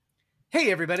Hey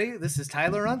everybody, this is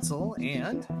Tyler Unsel,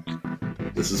 and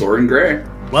This is Oren Gray.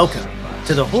 welcome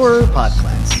to the Horror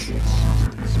Podcast.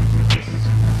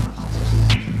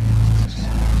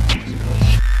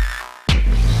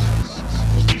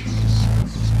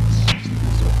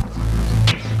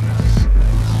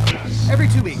 Every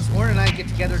 2 weeks, Oren and I get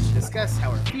together to discuss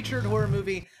how our featured horror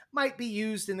movie might be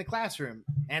used in the classroom.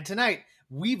 And tonight,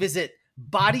 we visit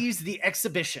Bodies the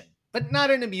Exhibition, but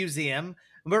not in a museum,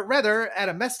 but rather at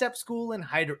a messed up school in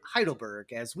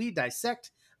Heidelberg as we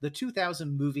dissect the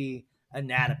 2000 movie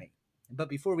Anatomy. But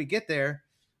before we get there,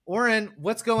 Oren,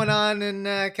 what's going on in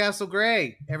Castle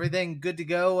Gray? Everything good to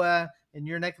go in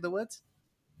your neck of the woods?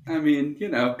 I mean,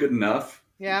 good enough.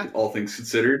 Yeah. All things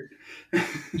considered.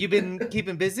 You've been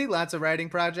keeping busy, lots of writing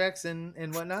projects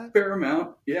and whatnot? Fair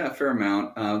amount. Yeah, fair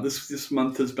amount. This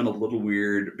month has been a little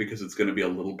weird because it's going to be a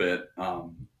little bit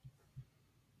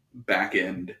back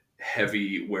end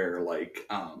heavy where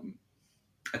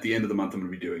at the end of the month I'm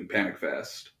going to be doing Panic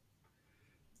Fest.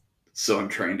 So I'm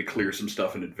trying to clear some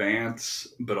stuff in advance,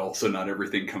 but also not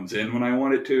everything comes in when I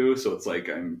want it to. So it's like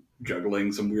I'm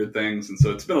juggling some weird things. And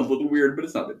so it's been a little weird, but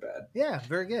it's not been bad. Yeah,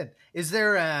 very good. Is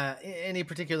there any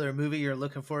particular movie you're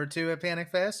looking forward to at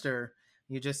Panic Fest, or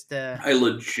you just... I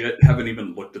legit haven't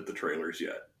even looked at the trailers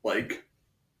yet.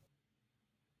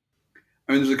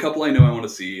 There's a couple I know I want to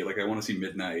see. Like, I want to see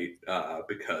Midnight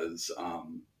because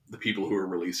the people who are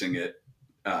releasing it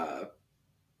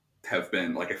have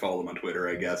been, I follow them on Twitter,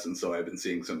 I guess, and so I've been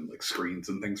seeing some, screens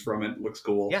and things from it. It looks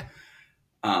cool. Yeah.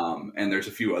 And there's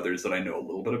a few others that I know a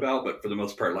little bit about, but for the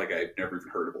most part, I've never even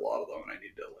heard of a lot of them, and I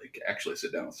need to, actually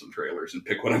sit down with some trailers and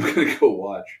pick what I'm going to go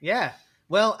watch. Yeah.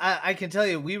 Well, I can tell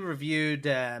you, we reviewed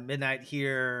Midnight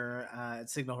here at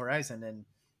Signal Horizon, and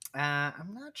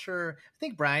I'm not sure. I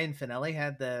think Brian Finelli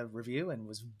had the review and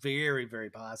was very, very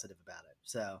positive about it.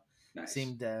 So Nice.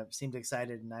 seemed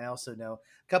excited. And I also know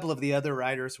a couple of the other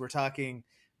writers were talking.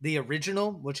 The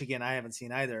original, which again I haven't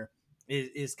seen either,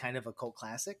 is kind of a cult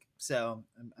classic. So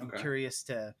I'm Okay. curious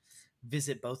to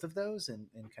visit both of those and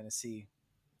kind of see,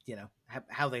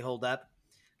 how they hold up.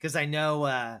 Because I know,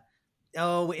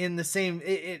 in the same,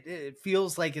 it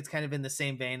feels like it's kind of in the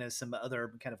same vein as some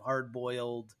other kind of hard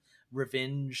boiled,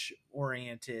 revenge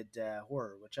oriented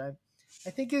horror, which I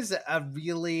think is a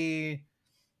really,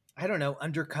 I don't know,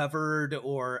 undercovered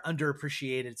or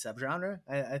underappreciated subgenre.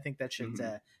 I think that should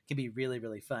can be really,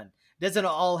 really fun. Doesn't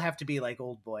all have to be like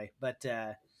Old Boy, but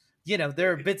there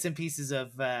are bits and pieces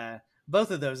of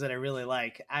both of those that I really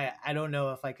like. I don't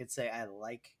know if I could say I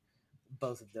like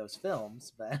both of those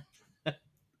films, but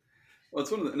well,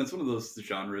 it's one of those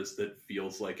genres that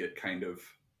feels like it kind of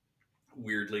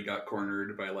weirdly got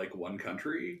cornered by one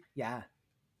country. Yeah.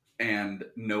 And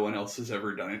no one else has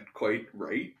ever done it quite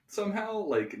right somehow.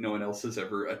 No one else has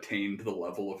ever attained the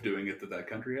level of doing it that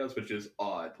country has, which is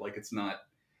odd. It's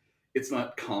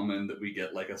not common that we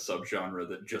get a subgenre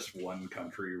that just one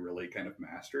country really kind of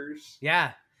masters.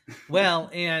 Yeah. Well,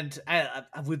 and I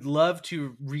would love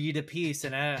to read a piece,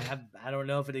 and I don't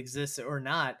know if it exists or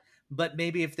not, but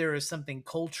maybe if there is something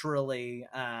culturally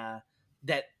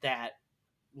that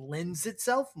lends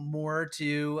itself more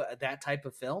to that type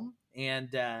of film,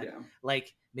 and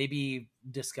maybe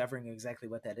discovering exactly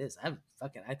what that is.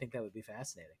 I think that would be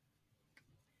fascinating.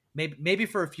 Maybe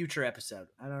for a future episode.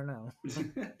 I don't know.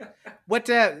 What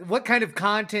kind of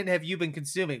content have you been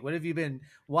consuming? What have you been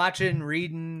watching,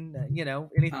 reading?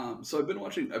 Anything? So I've been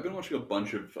watching a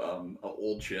bunch of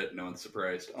old shit. No one's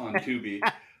surprised on Tubi.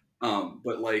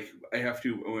 But I have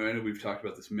to. I know we've talked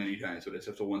about this many times, but I just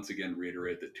have to once again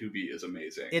reiterate that Tubi is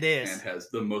amazing. It is, and has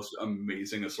the most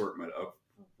amazing assortment of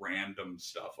random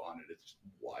stuff on it. It's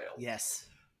wild. Yes.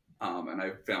 And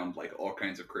I've found all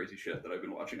kinds of crazy shit that I've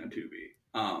been watching on Tubi.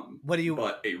 What do you?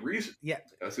 But a recent, yeah,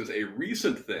 I was gonna say a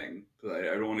recent thing. I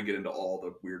don't want to get into all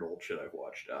the weird old shit I've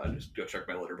watched. Just go check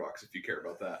my letterbox if you care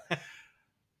about that.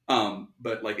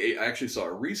 But I actually saw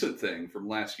a recent thing from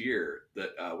last year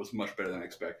that was much better than I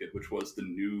expected, which was the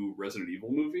new Resident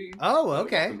Evil movie. Oh,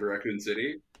 okay. From Raccoon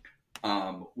City,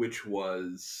 which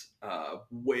was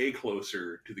way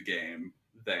closer to the game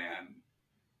than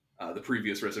the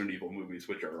previous Resident Evil movies,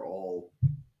 which are all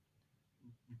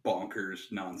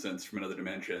bonkers nonsense from another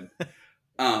dimension,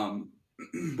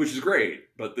 which is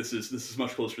great. But this is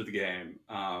much closer to the game,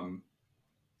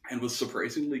 and was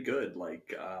surprisingly good.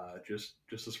 Just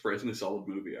a surprisingly solid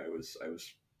movie. I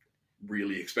was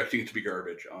really expecting it to be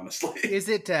garbage, honestly. Is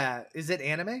it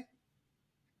anime?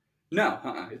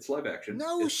 No, it's live action.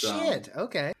 No shit.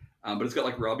 Okay. But it's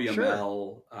got Robbie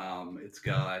Amell. It's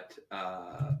got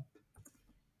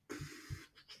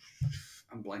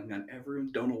I'm blanking on everyone.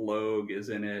 Donal Logue is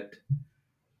in it.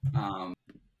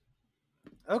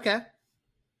 Okay.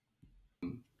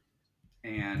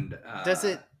 And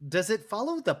does it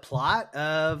follow the plot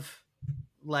of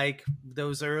like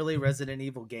those early Resident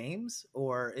Evil games,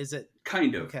 or is it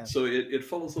kind of? okay? So it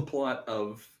follows the plot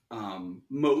of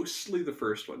mostly the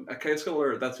first one. Kaya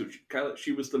Scudder, that's who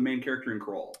she was the main character in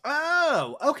Crawl.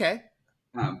 Oh, okay.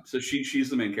 So she's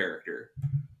the main character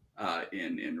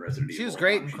in Resident Evil. She was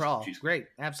great in Crawl. She's great,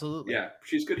 absolutely. Yeah,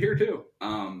 she's good here too.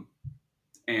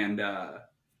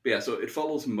 Yeah, so it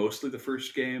follows mostly the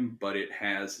first game, but it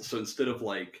has, so instead of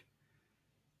like,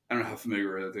 I don't know how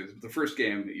familiar with it is, the first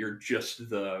game, you're just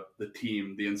the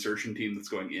team, the insertion team that's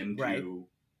going into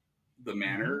the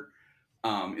manor.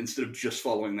 Instead of just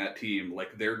following that team,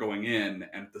 like they're going in,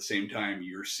 and at the same time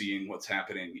you're seeing what's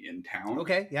happening in town.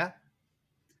 Okay, yeah.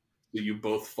 So you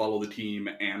both follow the team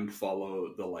and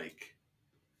follow the like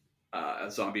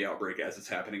a zombie outbreak as it's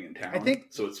happening in town. I think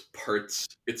so. It's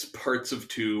parts of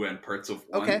 2 and parts of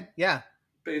 1. Okay, yeah.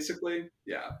 Basically,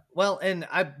 yeah. Well, and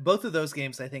both of those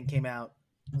games I think came out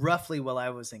roughly while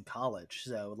I was in college,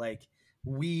 so like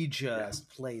we just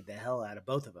played the hell out of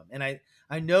both of them. And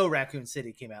I know Raccoon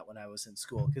City came out when I was in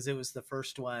school because it was the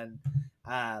first one.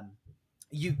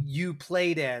 You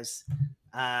played as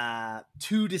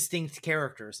 2 distinct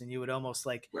characters, and you would almost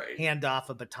like hand off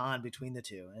a baton between the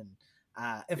two. And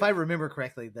if I remember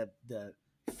correctly, the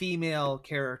female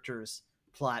character's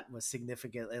plot was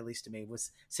significant, at least to me,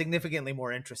 was significantly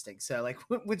more interesting. So like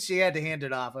when she had to hand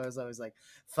it off, I was always like,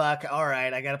 fuck, all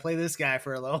right, I gotta play this guy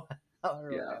for a little while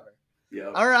or whatever.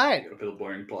 Yeah. All right. A bit of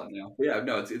boring plot now. But yeah,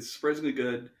 no, it's surprisingly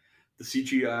good. The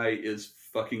CGI is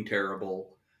fucking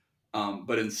terrible.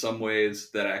 But in some ways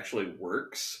that actually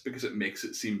works because it makes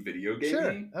it seem video gamey.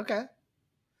 Sure. Okay.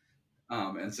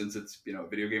 And since it's a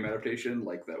video game adaptation,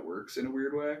 like that works in a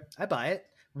weird way. I buy it.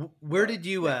 Where did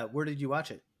you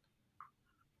watch it?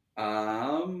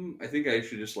 I think I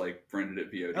actually just like rented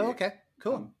it VOD. Oh, okay,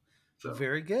 cool. So.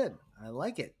 Very good. I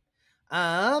like it.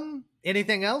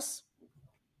 Anything else?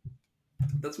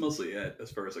 That's mostly it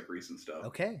as far as like recent stuff.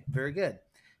 Okay, very good.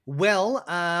 Well,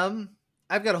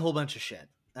 I've got a whole bunch of shit.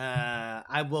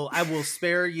 I will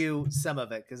spare you some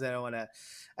of it because I don't want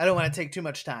to take too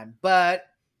much time. But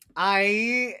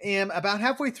I am about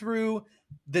halfway through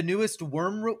the newest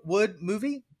Wormwood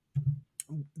movie.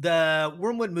 The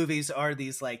Wormwood movies are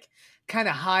these like kind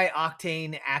of high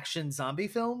octane action zombie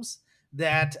films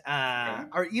that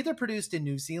are either produced in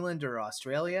New Zealand or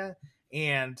Australia,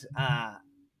 and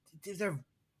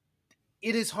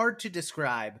it is hard to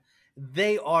describe.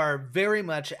 They are very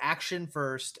much action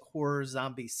first, horror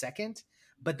zombie second,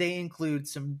 but they include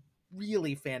some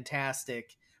really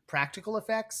fantastic practical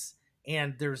effects,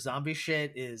 and their zombie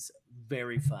shit is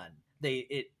very fun.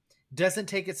 It doesn't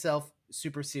take itself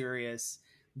super serious.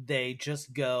 They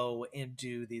just go and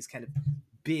do these kind of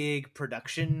big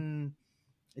production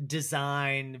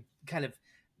design, kind of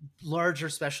larger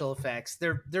special effects.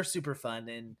 They're super fun,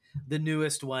 and the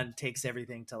newest one takes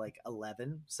everything to like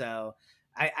 11. So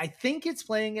I think it's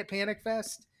playing at Panic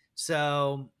Fest.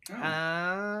 So cool.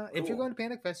 If you're going to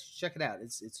Panic Fest, check it out.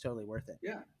 It's totally worth it.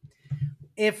 Yeah.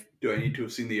 Do I need to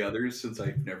have seen the others since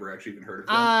I've never actually even heard of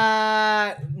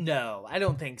them? No, I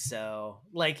don't think so.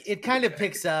 Like it kind of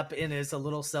picks up and is a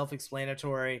little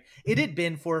self-explanatory. It had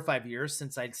been 4 or 5 years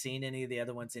since I'd seen any of the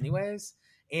other ones anyways.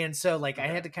 And so like I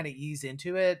had to kind of ease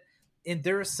into it. And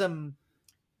there's some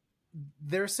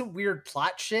weird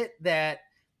plot shit that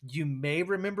you may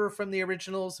remember from the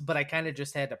originals, but I kind of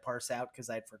just had to parse out because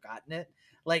I'd forgotten it.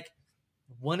 Like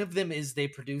one of them is they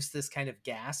produce this kind of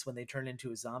gas when they turn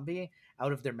into a zombie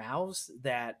out of their mouths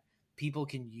that people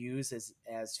can use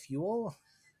as fuel.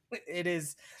 It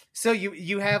is so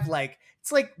you have like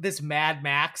it's like this Mad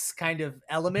Max kind of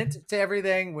element to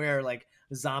everything where like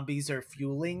zombies are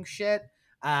fueling shit,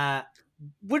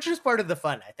 which is part of the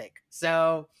fun, I think.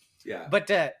 So yeah, but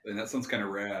and that sounds kind of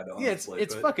rad. Honestly, yeah,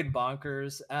 it's fucking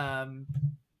bonkers.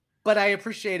 But I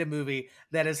appreciate a movie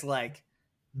that is like,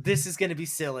 this is going to be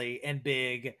silly and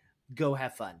big. Go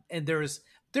have fun. And there is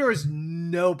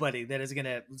nobody that is going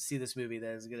to see this movie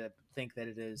that is going to think that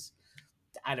it is,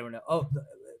 I don't know,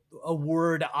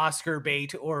 award Oscar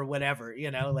bait or whatever,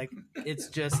 like it's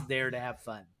just there to have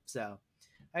fun. So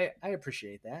I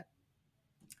appreciate that.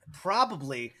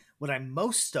 Probably what I'm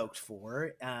most stoked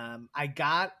for, I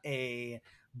got a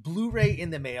Blu-ray in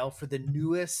the mail for the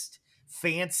newest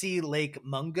Fancy Lake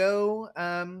Mungo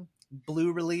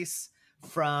Blue release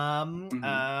from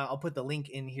I'll put the link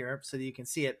in here so that you can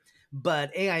see it,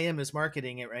 but AIM is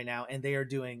marketing it right now and they are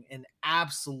doing an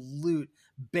absolute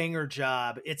banger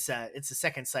job. It's a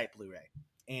second sight Blu-ray,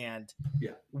 and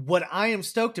what I am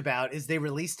stoked about is they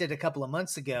released it a couple of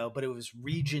months ago, but it was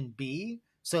region B,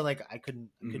 so like I couldn't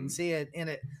see it,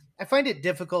 and I find it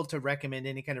difficult to recommend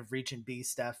any kind of Region B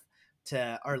stuff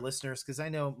to our listeners because I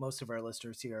know most of our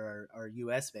listeners here are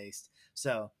US based.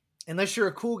 So unless you're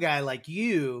a cool guy like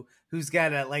you who's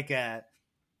got a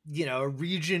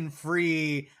region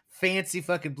free fancy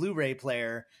fucking Blu-ray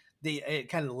player, it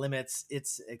kind of limits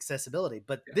its accessibility.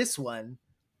 But this one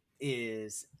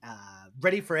is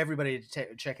ready for everybody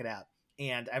to check it out.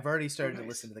 And I've already started to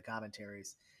listen to the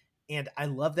commentaries. And I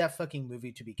love that fucking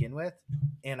movie to begin with.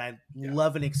 And I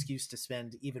love an excuse to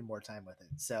spend even more time with it.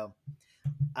 So,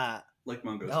 Like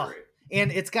Mungo's great.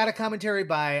 And it's got a commentary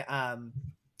by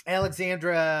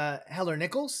Alexandra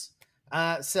Heller-Nichols.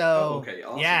 Awesome.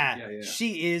 Yeah,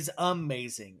 she is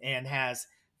amazing and has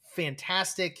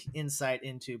fantastic insight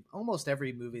into almost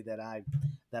every movie that I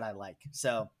like.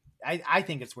 So I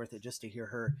think it's worth it just to hear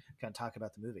her kind of talk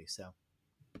about the movie. So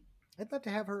I'd love to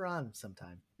have her on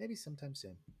sometime, maybe sometime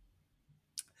soon.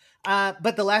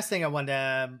 But the last thing I want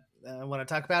to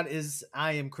talk about is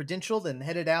I am credentialed and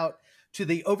headed out to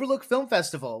the Overlook Film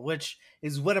Festival, which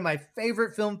is one of my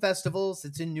favorite film festivals.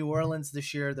 It's in New Orleans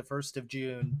this year, the 1st of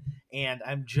June. And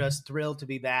I'm just thrilled to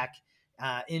be back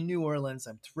in New Orleans.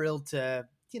 I'm thrilled to,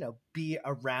 be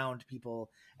around people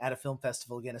at a film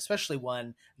festival again, especially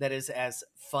one that is as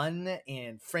fun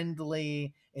and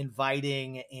friendly,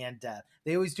 inviting. And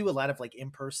they always do a lot of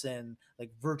in-person,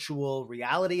 virtual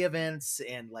reality events.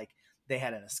 And they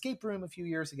had an escape room a few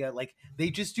years ago. They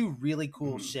just do really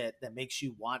cool shit that makes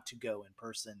you want to go in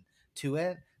person to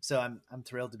it. So I'm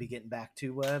thrilled to be getting back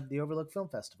to the Overlook Film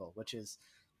Festival, which is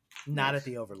not at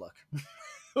the Overlook.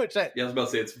 I was about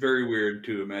to say, it's very weird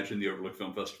to imagine the Overlook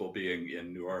Film Festival being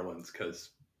in New Orleans because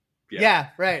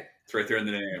right, it's right there in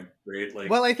the name, right?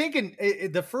 Well, I think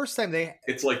in the first time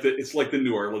it's like the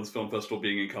New Orleans Film Festival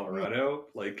being in Colorado,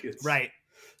 it's right.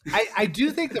 I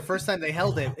do think the first time they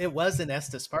held it was in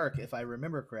Estes Park, if I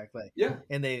remember correctly. Yeah,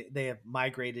 and they have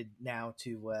migrated now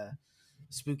to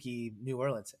spooky New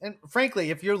Orleans. And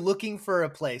frankly, if you're looking for a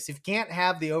place, if you can't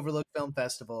have the Overlook Film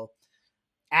Festival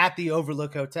at the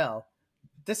Overlook Hotel,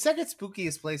 the second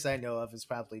spookiest place I know of is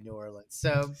probably New Orleans.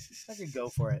 So I could go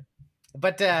for it.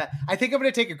 But I think I'm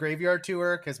going to take a graveyard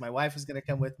tour because my wife is going to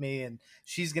come with me and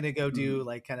she's going to go do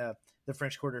kind of the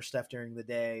French Quarter stuff during the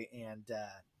day. And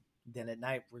then at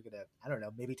night, we're going to, I don't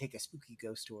know, maybe take a spooky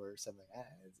ghost tour or something.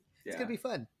 It's going to be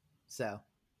fun. So,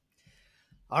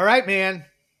 all right, man.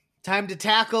 Time to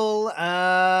tackle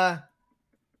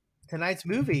tonight's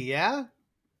movie, yeah?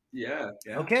 Yeah.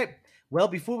 Okay. Well,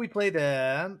 before we play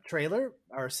the trailer,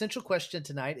 our essential question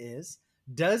tonight is,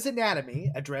 does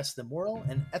Anatomy address the moral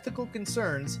and ethical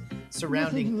concerns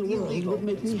surrounding Nothing in the world would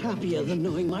make me happier than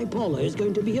knowing my Paula is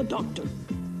going to be a doctor.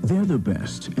 They're the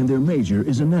best, and their major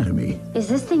is anatomy. Is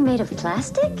this thing made of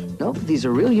plastic? Nope, these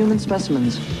are real human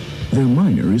specimens. Their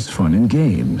minor is fun and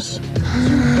games.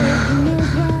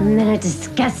 Men are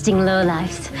disgusting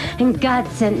lowlifes, and God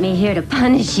sent me here to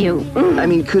punish you. I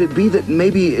mean, could it be that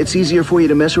maybe it's easier for you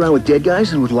to mess around with dead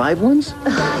guys than with live ones?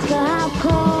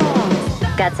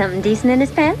 Got something decent in his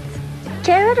pants?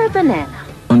 Carrot or banana?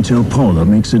 Until Paula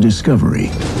makes a discovery.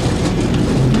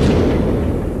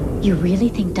 You really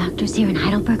think doctors here in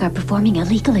Heidelberg are performing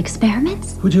illegal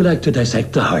experiments? Would you like to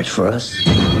dissect the heart for us?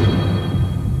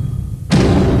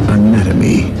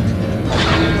 Anatomy.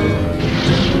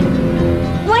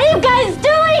 What are you guys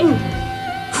doing?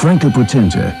 Franka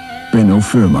Potente, Benno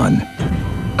Furman.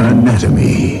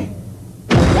 Anatomy.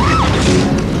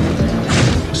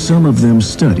 Some of them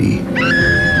study.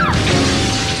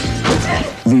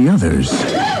 The others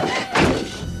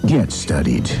get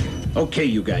studied. Okay,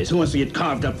 you guys, who wants to get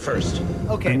carved up first?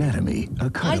 Okay. Anatomy. I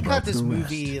caught this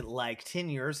movie 10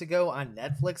 years ago on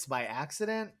Netflix by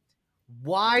accident.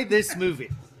 Why this movie?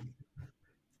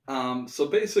 So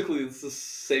basically, it's the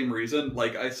same reason.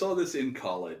 I saw this in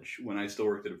college when I still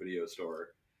worked at a video store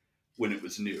when it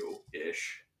was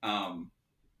new-ish. I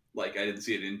didn't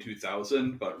see it in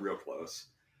 2000, but real close.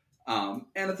 And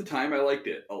at the time, I liked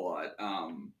it a lot.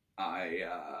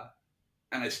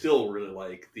 And I still really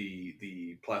like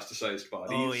the plasticized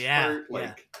bodies. Oh, yeah.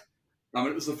 part.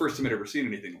 It was the first time I'd ever seen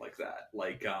anything like that.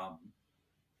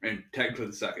 And technically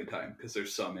the second time, because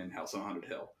there's some in House on Haunted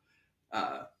Hill.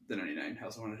 The 99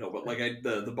 House on Haunted Hill. But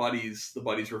the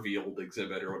bodies revealed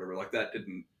exhibit or whatever, that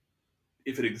didn't,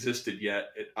 if it existed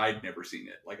yet, I'd never seen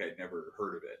it. I'd never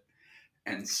heard of it.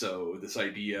 And so this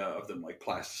idea of them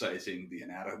plasticizing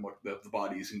the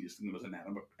bodies and using them as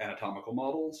anatomical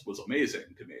models was amazing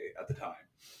to me at the time.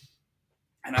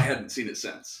 And I hadn't seen it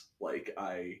since.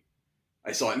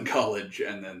 I saw it in college,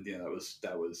 and then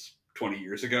that was 20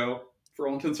 years ago for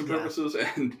all intents and purposes.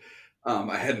 And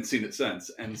I hadn't seen it since,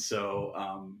 and so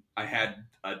I had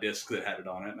a disc that had it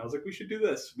on it, and I was like, "We should do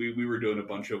this." We were doing a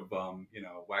bunch of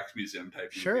wax museum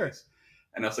type Sure. movies,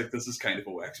 and I was like, "This is kind of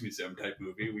a wax museum type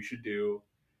movie. We should do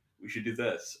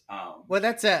this." Well,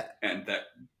 that's and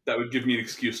that would give me an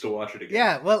excuse to watch it again.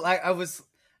 yeah. Well, I was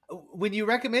when you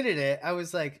recommended it, I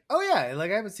was like, oh yeah,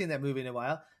 like I haven't seen that movie in a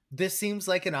while. This seems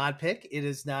like an odd pick. It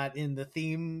is not in the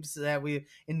themes that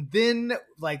and then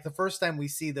like the first time we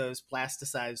see those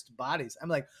plasticized bodies, I'm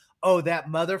like, oh, that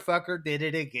motherfucker did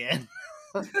it again.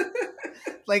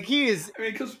 Like he is. I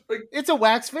mean, because like it's a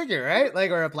wax figure, right?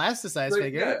 Like or a plasticized Right,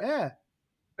 figure. Yeah.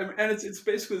 I mean, and it's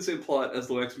basically the same plot as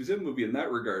the Wax Museum movie in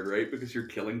that regard, right? Because you're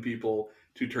killing people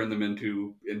to turn them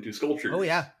into sculptures. Oh,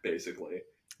 yeah. Basically.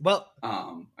 Well,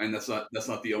 and that's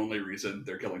not the only reason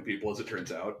they're killing people, as it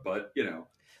turns out. But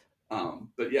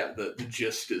but yeah, the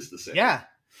gist is the same. yeah.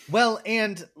 Well,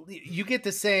 and you get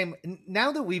the same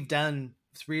now that we've done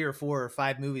 3 or 4 or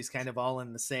 5 movies, kind of all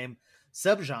in the same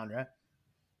subgenre.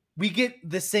 We get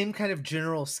the same kind of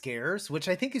general scares, which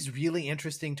I think is really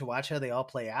interesting to watch how they all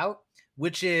play out.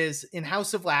 Which is in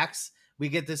House of Wax, we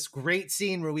get this great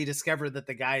scene where we discover that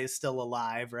the guy is still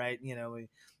alive, right?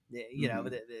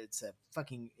 It's a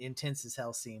fucking intense as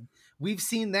hell scene. We've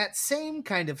seen that same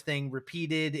kind of thing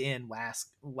repeated in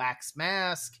Wax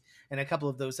Mask and a couple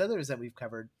of those others that we've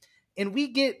covered. And we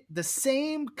get the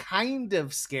same kind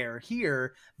of scare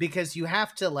here because you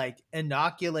have to like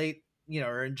inoculate,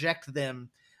 or inject them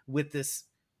with this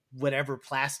whatever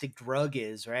plastic drug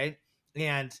is, right?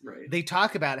 And they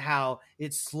talk about how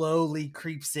it slowly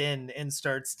creeps in and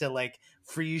starts to like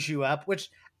freeze you up, which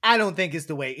I don't think is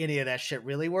the way any of that shit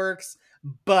really works.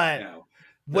 But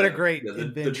what a great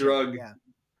invention. The drug,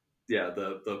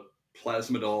 the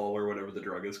plasmodol or whatever the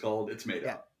drug is called, it's made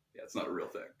up. Yeah, it's not a real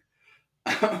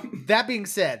thing. That being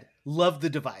said, love the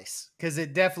device because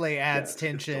it definitely adds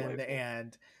tension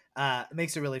and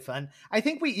makes it really fun. I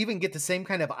think we even get the same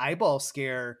kind of eyeball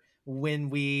scare when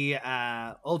we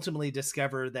ultimately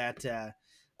discover that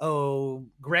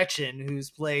Gretchen,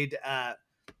 who's played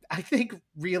I think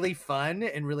really fun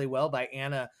and really well by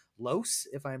Anna Lose,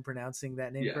 if I'm pronouncing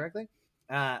that name correctly,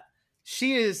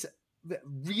 she is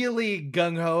really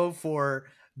gung-ho for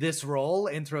this role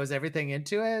and throws everything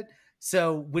into it.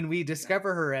 So when we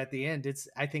discover her at the end, it's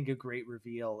I think a great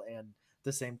reveal and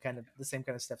the same kind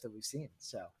of stuff that we've seen.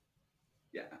 So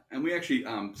yeah, and we actually,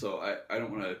 so I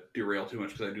don't want to derail too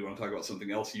much because I do want to talk about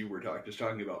something else you were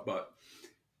talking about, but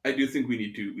I do think we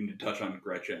need to touch on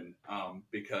Gretchen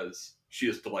because she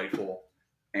is delightful,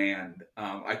 and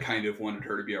I kind of wanted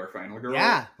her to be our final girl.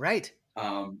 Yeah, right.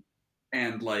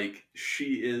 And like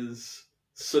she is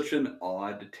such an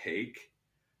odd take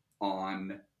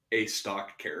on a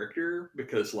stock character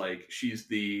because like she's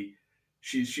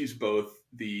both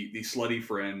the slutty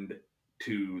friend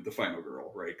to the final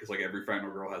girl, right? Because like every final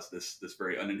girl has this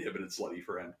very uninhibited slutty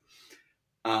friend,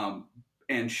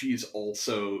 and she's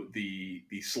also the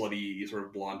slutty sort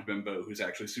of blonde bimbo who's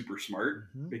actually super smart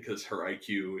because her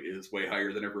IQ is way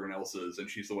higher than everyone else's, and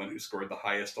she's the one who scored the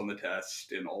highest on the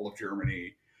test in all of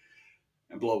Germany,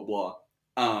 and blah blah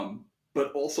blah.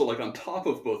 But also like on top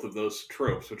of both of those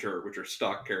tropes, which are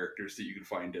stock characters that you can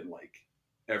find in like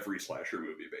every slasher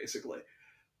movie, basically.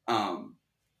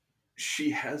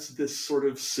 She has this sort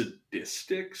of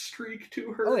sadistic streak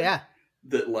to her. Oh yeah.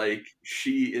 That like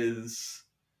she is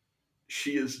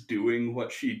doing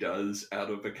what she does out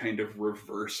of a kind of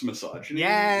reverse misogyny.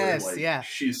 Yes, where, like, yeah.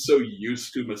 She's so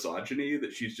used to misogyny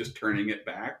that she's just turning it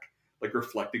back, like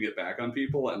reflecting it back on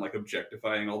people and like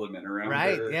objectifying all the men around her.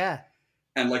 Right, yeah.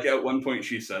 And like at one point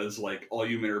she says like, all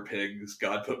you men are pigs,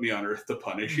 God put me on earth to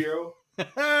punish you.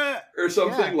 Or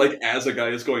something, like as a guy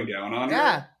is going down on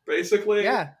her, basically.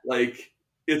 Yeah. Like,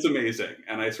 it's amazing.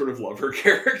 And I sort of love her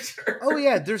character. Oh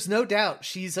yeah, there's no doubt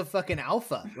she's a fucking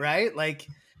alpha, right? Like,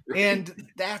 and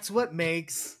that's what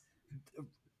makes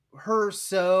her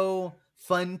so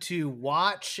fun to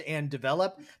watch and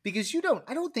develop, because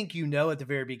I don't think at the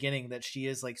very beginning that she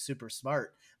is like super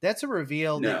smart. That's a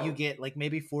reveal that you get like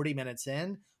maybe 40 minutes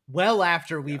in, well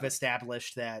after we've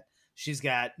established that she's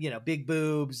got, big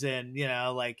boobs and,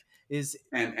 like is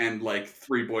and like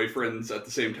 3 boyfriends at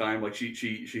the same time. Like she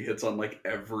hits on like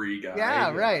every guy.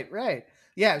 Yeah, right.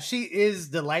 Yeah, she is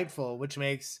delightful, which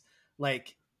makes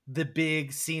like the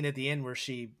big scene at the end where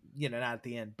she, not at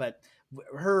the end, but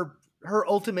her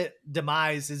ultimate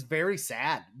demise is very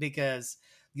sad because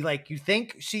you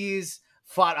think she's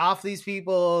fought off these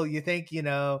people, you think,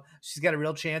 she's got a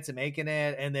real chance of making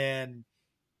it, and then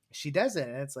she doesn't,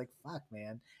 and it's like, fuck,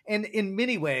 man. And in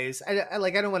many ways, I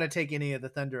don't want to take any of the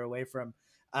thunder away from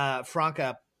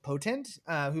Franca Potent,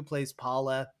 who plays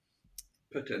Paula.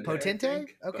 Potente. Potente?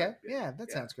 Okay. But, yeah,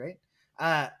 that sounds great.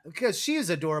 Because she is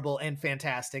adorable and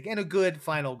fantastic and a good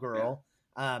final girl.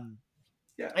 Yeah.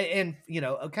 And,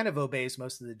 kind of obeys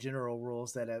most of the general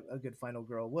rules that a good final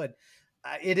girl would.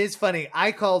 It is funny.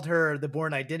 I called her the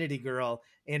Bourne Identity girl.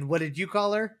 And what did you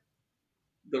call her?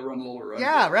 The Run Lola Run.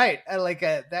 Yeah, girl. right.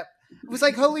 That. It was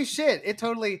like, holy shit. It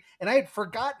totally. And I had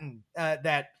forgotten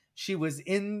that she was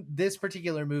in this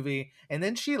particular movie. And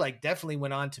then she definitely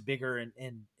went on to bigger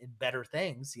and better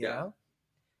things, you know?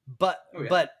 But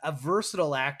a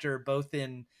versatile actor, both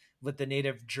with the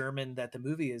native German that the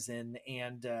movie is in,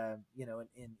 and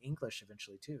in English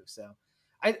eventually too. So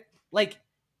I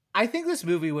think this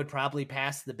movie would probably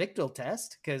pass the Bechdel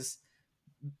test because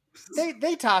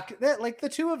they talk that the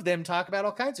two of them talk about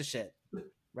all kinds of shit,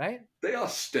 right? They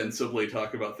ostensibly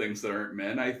talk about things that aren't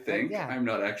men. I think I'm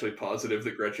not actually positive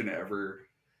that Gretchen ever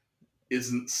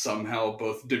isn't somehow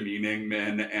both demeaning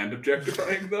men and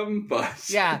objectifying them, but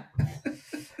yeah.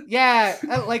 Yeah,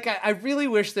 I really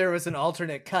wish there was an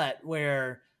alternate cut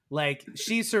where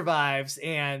she survives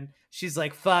and she's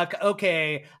like, fuck,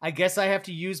 okay, I guess I have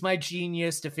to use my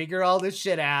genius to figure all this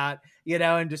shit out,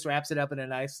 and just wraps it up in a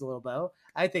nice little bow.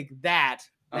 I think that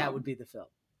would be the film.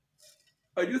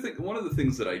 I do think one of the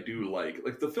things that I do like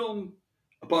the film,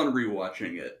 upon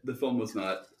rewatching it, the film is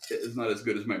not as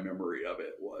good as my memory of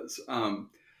it was.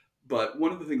 But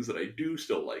one of the things that I do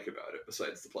still like about it,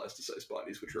 besides the plasticized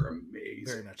bodies, which are amazing,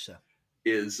 very much so,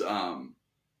 is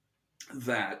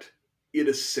that it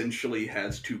essentially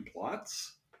has two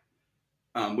plots,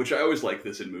 which I always like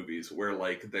this in movies, where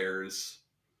there's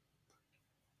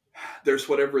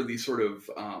whatever the sort of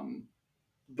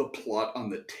the plot on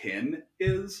the tin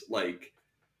is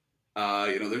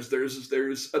there's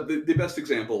the best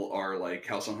example are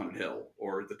House on Haunted Hill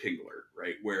or The Tingler,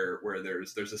 right? Where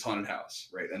there's this haunted house,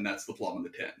 right? And that's the plot on the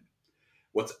tin.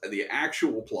 What's the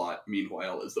actual plot,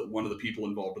 meanwhile, is that one of the people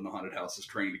involved in the haunted house is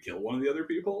trying to kill one of the other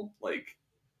people.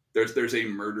 There's a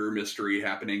murder mystery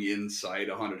happening inside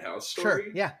a haunted house story.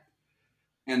 Sure, yeah.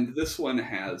 And this one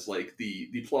has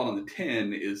the plot on the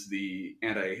tin is the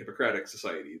Anti-Hippocratic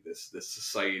Society, this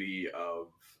society of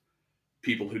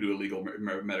people who do illegal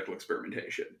medical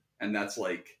experimentation, and that's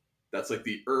the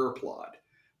plot.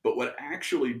 But what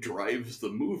actually drives the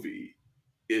movie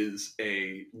is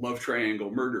a love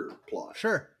triangle murder plot.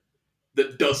 Sure.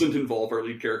 That doesn't involve our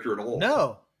lead character at all.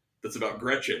 No. That's about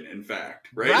Gretchen, in fact.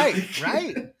 Right.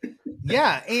 Right.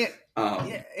 Yeah,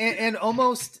 and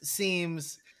almost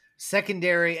seems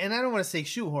secondary, and I don't want to say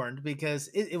shoehorned because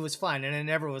it was fine, and I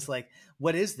never was like,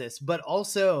 what is this? But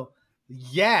also,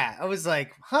 yeah, I was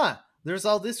like, huh. There's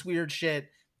all this weird shit.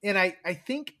 And I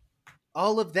think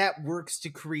all of that works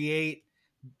to create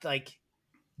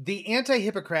the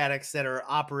anti-Hippocratics that are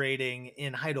operating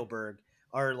in Heidelberg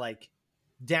are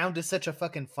down to such a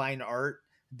fucking fine art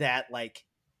that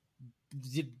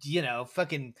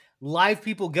fucking live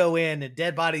people go in and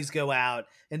dead bodies go out.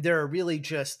 And there are really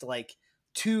just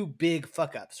two big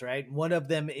fuck ups, right? One of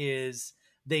them is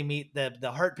they meet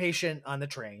the heart patient on the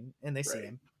train and they see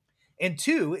him. And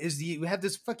two is you have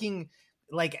this fucking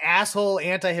asshole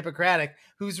anti-Hippocratic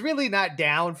who's really not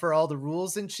down for all the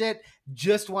rules and shit,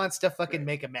 just wants to fucking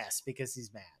make a mess because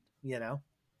he's mad,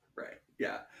 Right.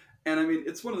 Yeah. And I mean,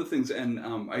 it's one of the things, and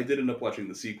I did end up watching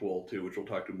the sequel too, which we'll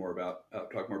talk more about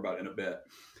in a bit.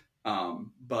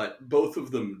 But both of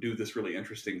them do this really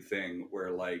interesting thing where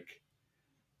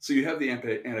so you have the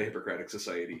Anti-Hippocratic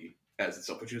Society as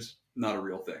itself, which is not a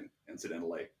real thing,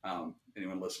 incidentally.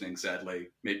 Anyone listening, sadly,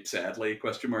 there's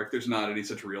not any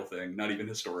such real thing, not even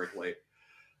historically.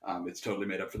 It's totally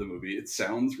made up for the movie. It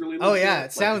sounds really legit. Oh yeah,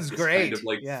 it sounds great.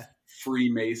 Kind of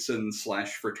Freemason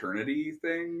 / fraternity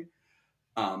thing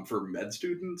for med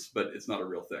students, but it's not a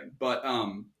real thing. But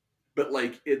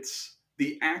it's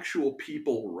the actual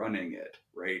people running it,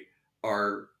 right,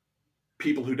 are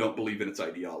people who don't believe in its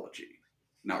ideology.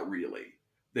 Not really.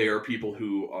 They are people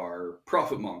who are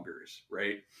profit mongers,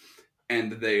 right?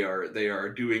 And they are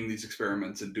doing these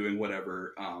experiments and doing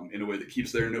whatever in a way that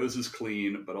keeps their noses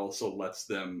clean, but also lets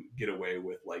them get away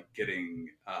with getting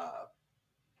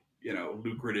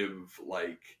lucrative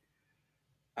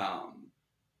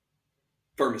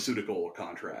pharmaceutical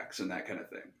contracts and that kind of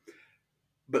thing.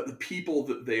 But the people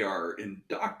that they are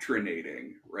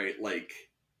indoctrinating, right,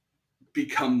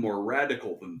 become more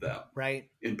radical than them, right?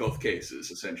 In both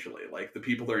cases, essentially, the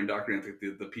people they're indoctrinating,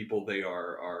 the people they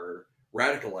are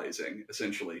radicalizing,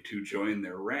 essentially, to join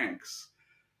their ranks,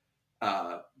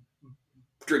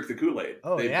 drink the Kool-Aid.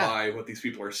 They buy what these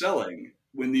people are selling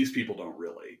when these people don't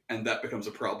really, and that becomes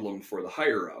a problem for the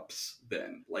higher ups.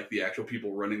 Then, the actual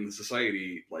people running the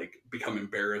society, become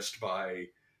embarrassed by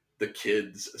the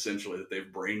kids essentially that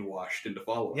they've brainwashed into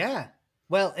following. Yeah.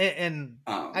 Well, and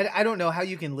Um, I don't know how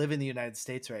you can live in the United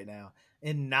States right now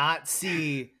and not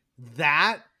see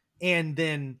that, and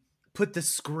then put the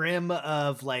scrim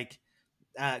of like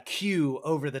Q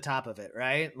over the top of it,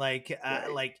 right? Like,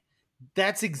 Right. like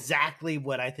that's exactly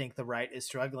what I think the right is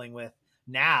struggling with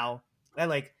now.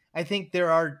 I think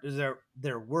there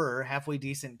were halfway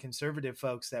decent conservative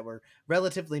folks that were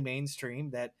relatively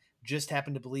mainstream that just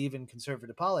happened to believe in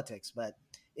conservative politics, but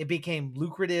it became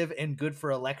lucrative and good for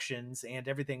elections and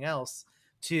everything else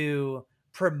to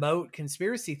promote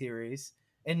conspiracy theories.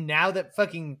 And now that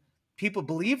fucking people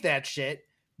believe that shit,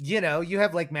 you know, you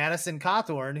have like Madison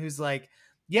Cawthorn who's like,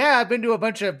 yeah, I've been to a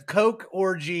bunch of coke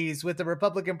orgies with the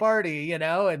Republican Party, you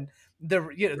know, and the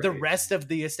Right. rest of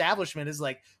the establishment is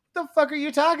like, what the fuck are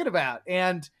you talking about?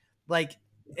 And like,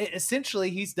 essentially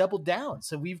he's doubled down.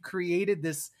 So we've created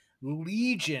this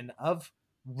legion of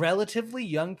relatively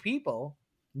young people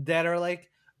that are like,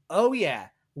 oh yeah,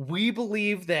 we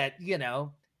believe that, you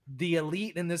know, the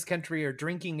elite in this country are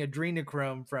drinking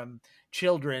adrenochrome from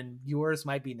children. Yours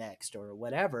might be next or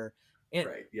whatever. And,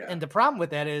 Right. Yeah. and the problem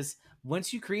with that is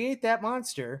once you create that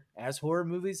monster, as horror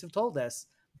movies have told us,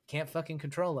 can't fucking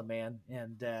control them, man.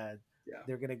 And Yeah.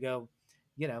 they're going to go,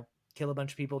 you know, kill a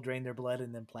bunch of people, drain their blood,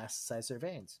 and then plasticize their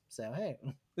veins. So, hey.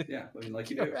 Yeah. I mean, like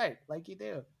you do. Right. Like you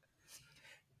do.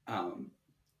 But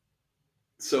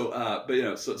you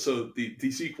know, so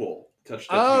the sequel touched.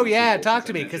 Oh, yeah. Sequel, Talk since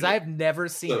to I me, because mentioned it. I've never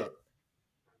seen it.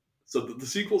 So the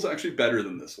sequel's actually better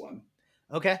than this one,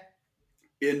 Okay.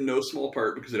 in no small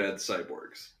part because it adds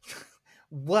cyborgs.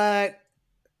 What?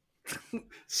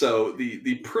 So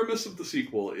the premise of the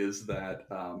sequel is that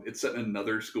it's set in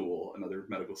another school, another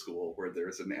medical school, where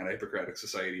there's an anti-Hippocratic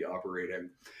society operating,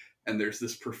 and there's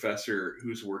this professor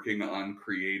who's working on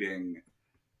creating,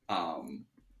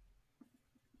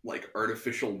 like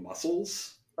artificial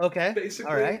muscles, Okay.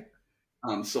 basically. All right.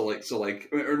 So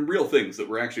and real things that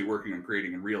we're actually working on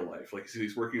creating in real life. Like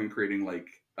he's working on creating like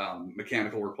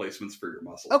mechanical replacements for your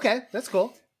muscles. Okay. That's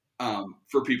cool.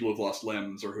 For people who've lost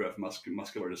limbs or who have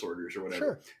muscular disorders or whatever.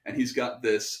 Sure. And he's got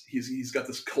this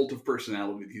cult of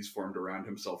personality that he's formed around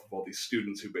himself of all these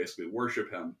students who basically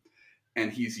worship him. And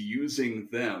he's using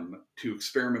them to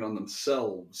experiment on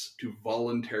themselves to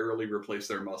voluntarily replace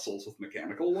their muscles with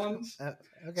mechanical ones.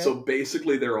 Okay. So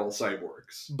basically they're all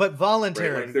cyborgs. But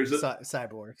voluntary Right, like there's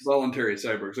cyborgs. Voluntary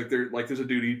cyborgs. There's a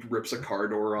dude, he rips a car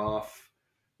door off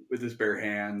with his bare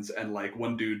hands, and like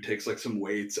one dude takes like some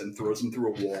weights and throws them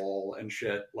through a wall and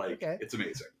shit. Like It's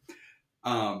amazing.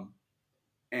 And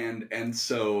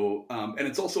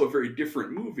it's also a very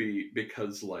different movie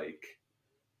because like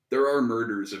there are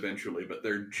murders eventually, but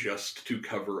they're just to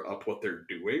cover up what they're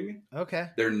doing. Okay.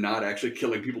 They're not actually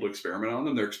killing people to experiment on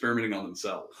them. They're experimenting on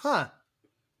themselves. Huh.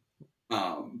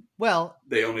 Well,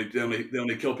 they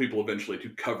only kill people eventually to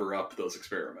cover up those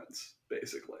experiments,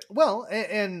 basically. Well,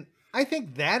 and I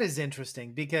think that is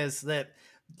interesting because that,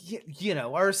 you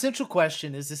know, our essential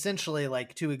question is essentially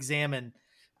like to examine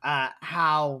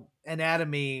how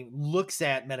anatomy looks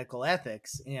at medical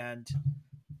ethics, and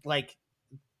like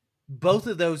both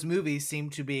of those movies seem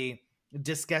to be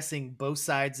discussing both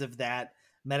sides of that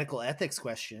medical ethics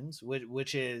questions,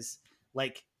 which is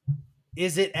like,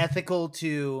 is it ethical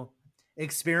to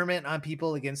experiment on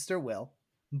people against their will?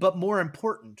 But more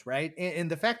important, right?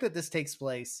 And the fact that this takes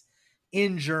place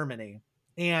in Germany,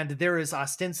 and there is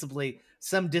ostensibly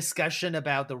some discussion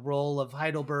about the role of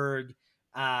Heidelberg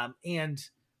and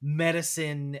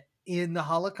medicine in the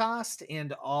Holocaust,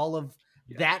 and all of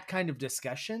that kind of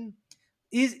discussion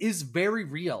is very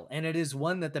real, and it is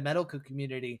one that the medical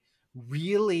community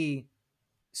really,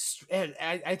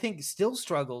 I think, still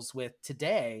struggles with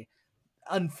today.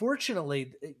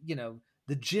 Unfortunately, you know,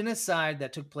 the genocide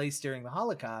that took place during the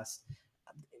Holocaust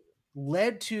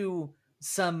led to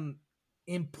some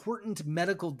important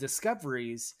medical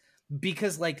discoveries,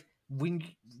 because like when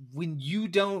you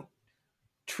don't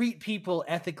treat people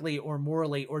ethically or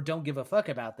morally or don't give a fuck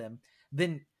about them,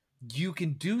 then you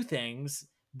can do things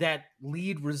that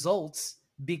lead results,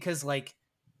 because like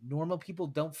normal people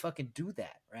don't fucking do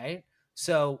that, right?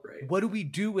 So what do we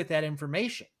do with that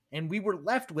information? And we were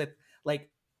left with like,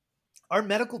 our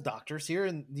medical doctors here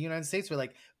in the United States were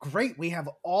like, great, we have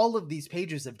all of these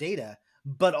pages of data,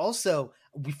 but also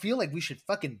we feel like we should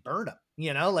fucking burn them,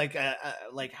 you know, like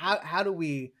how do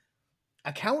we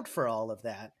account for all of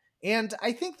that? And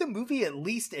I think the movie at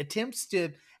least attempts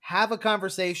to have a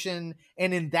conversation,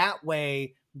 and in that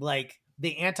way, like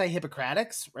the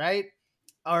anti-Hippocratics, right,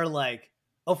 are like,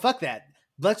 oh, fuck that.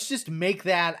 Let's just make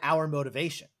that our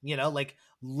motivation, you know, like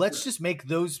let's just make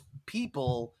those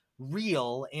people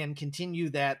real and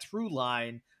continue that through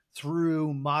line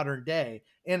through modern day.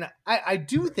 And I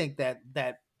do think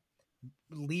that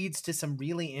leads to some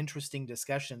really interesting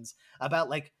discussions about,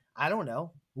 like, I don't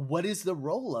know, what is the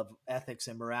role of ethics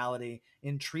and morality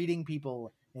in treating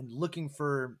people and looking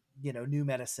for, new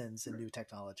medicines and new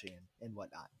technology and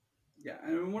whatnot. Yeah,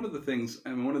 I mean, one of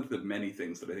the many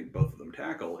things that I think both of them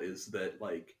tackle is that,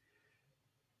 like,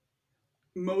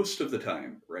 most of the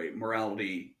time, right,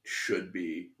 morality should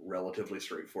be relatively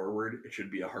straightforward. It should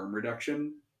be a harm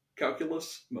reduction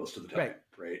calculus most of the time,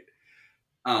 right?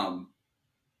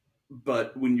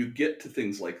 But when you get to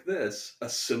things like this, a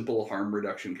simple harm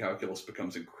reduction calculus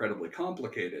becomes incredibly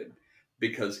complicated,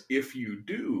 because if you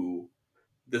do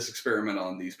this experiment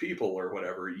on these people or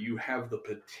whatever, you have the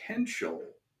potential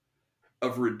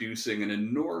of reducing an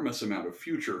enormous amount of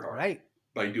future harm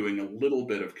by doing a little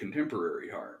bit of contemporary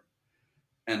harm.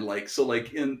 And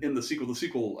in the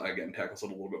sequel again tackles it a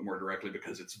little bit more directly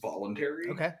because it's voluntary.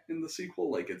 In the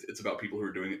sequel, like it's about people who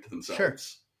are doing it to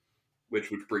themselves,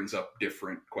 which brings up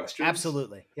different questions.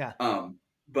 Absolutely, yeah.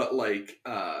 But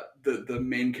the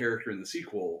main character in the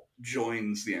sequel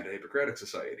joins the Anti-Hippocratic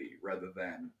Society rather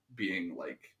than being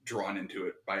like drawn into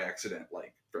it by accident,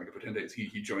 like Franco Potente is.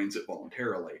 He joins it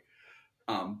voluntarily.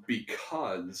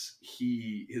 Because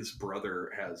his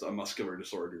brother has a muscular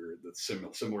disorder that's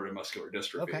similar to muscular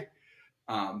dystrophy.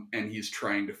 And he's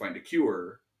trying to find a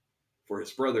cure for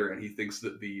his brother, and he thinks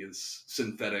that these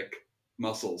synthetic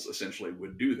muscles essentially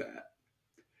would do that.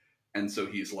 And so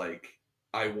he's like,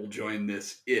 I will join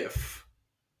this if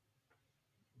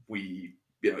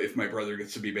my brother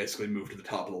gets to be basically moved to the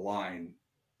top of the line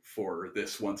for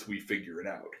this once we figure it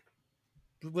out.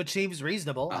 Which seems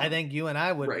reasonable. I think you and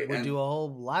I would do a whole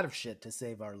lot of shit to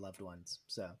save our loved ones.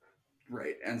 So,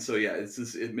 and so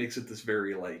it makes it this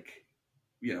very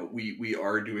we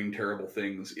are doing terrible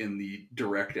things in the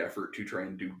direct effort to try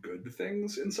and do good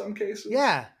things in some cases.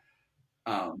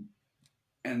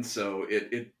 And so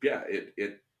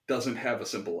it doesn't have a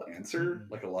simple answer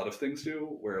like a lot of things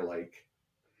do. Where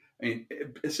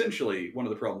essentially one of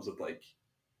the problems with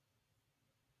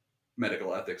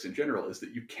medical ethics in general is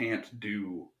that you can't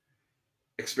do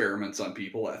experiments on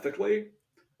people ethically,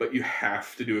 but you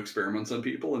have to do experiments on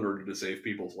people in order to save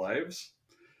people's lives.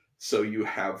 So you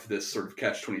have this sort of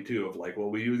catch-22 of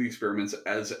we do the experiments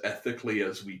as ethically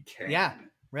as we can. Yeah,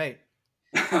 right.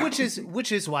 which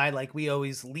is why we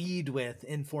always lead with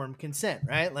informed consent,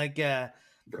 right? The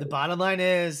bottom line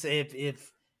is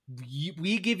if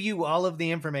we give you all of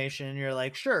the information and you're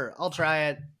like, sure, I'll try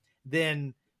it,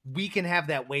 then we can have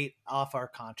that weight off our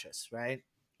conscience, right?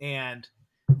 And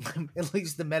at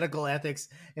least the medical ethics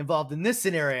involved in this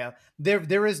scenario,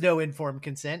 there is no informed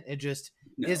consent. It just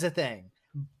is a thing.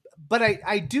 But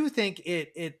I do think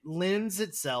it lends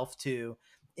itself to,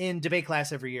 in debate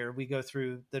class every year, we go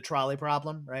through the trolley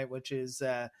problem, right? Which is,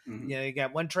 you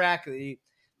got one track,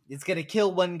 it's going to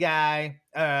kill one guy.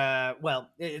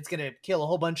 It's going to kill a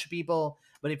whole bunch of people.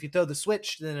 But if you throw the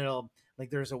switch, then it'll,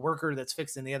 there's a worker that's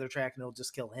fixing the other track and it'll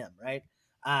just kill him, right?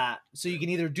 So you can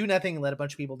either do nothing and let a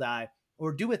bunch of people die,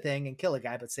 or do a thing and kill a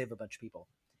guy but save a bunch of people.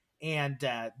 And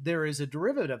there is a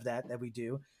derivative of that we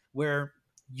do, where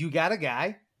you got a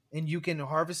guy and you can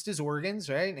harvest his organs,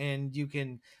 right? And you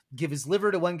can give his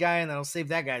liver to one guy and that'll save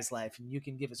that guy's life. And you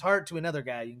can give his heart to another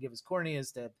guy. You can give his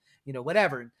corneas to,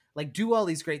 whatever. Do all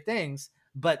these great things.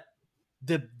 But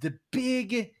the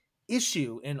big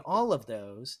issue in all of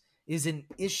those is an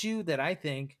issue that I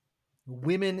think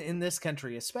women in this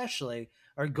country especially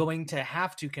are going to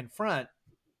have to confront,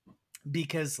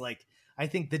 because I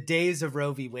think the days of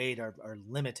Roe v. Wade are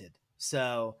limited.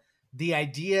 So the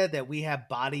idea that we have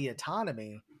body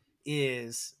autonomy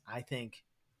is, I think,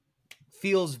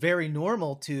 feels very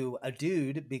normal to a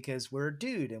dude, because we're a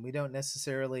dude and we don't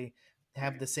necessarily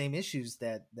have the same issues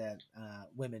that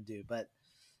women do. But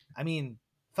I mean,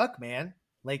 fuck, man.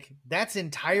 That's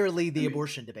entirely the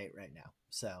abortion debate right now.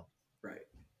 So, right.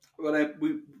 But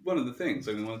one of the things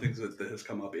that has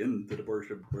come up in the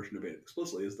abortion debate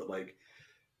explicitly is that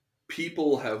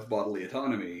people have bodily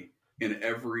autonomy in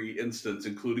every instance,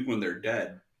 including when they're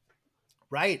dead.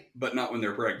 Right. But not when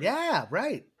they're pregnant. Yeah,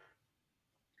 right.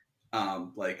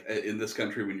 In this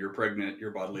country, when you're pregnant,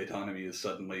 your bodily autonomy is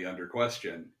suddenly under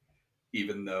question.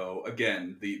 Even though,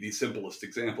 again, the simplest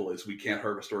example is we can't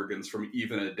harvest organs from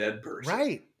even a dead person.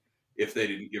 Right. If they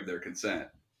didn't give their consent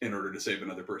in order to save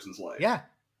another person's life. Yeah.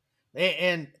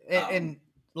 And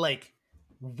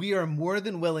we are more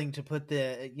than willing to put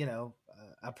a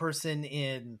person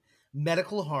in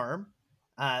medical harm.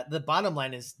 The bottom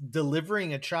line is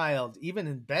delivering a child, even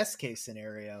in best case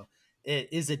scenario, it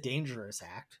is a dangerous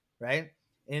act, right?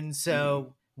 And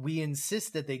so we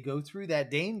insist that they go through that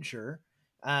danger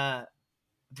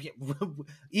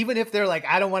even if they're like,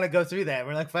 I don't want to go through that,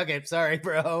 we're like, fuck it, sorry,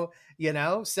 bro.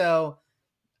 So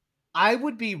I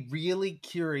would be really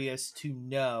curious to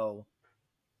know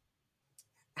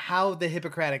how the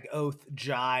Hippocratic Oath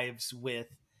jives with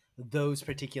those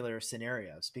particular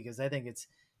scenarios, because I think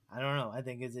I don't know. I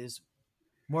think it is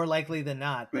more likely than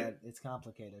not that it's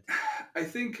complicated. I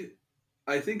think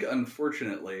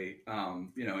unfortunately,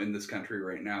 in this country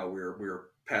right now, we're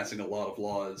passing a lot of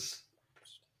laws,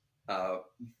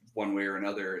 one way or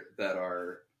another, that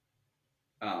are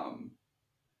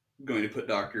going to put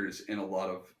doctors in a lot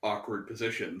of awkward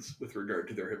positions with regard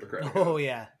to their Hippocratic Oath. Oh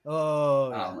yeah.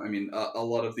 I mean, a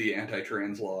lot of the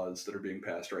anti-trans laws that are being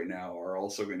passed right now are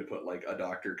also going to put like a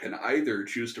doctor can either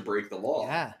choose to break the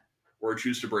law or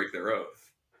choose to break their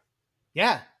oath.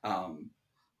 Yeah.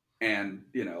 And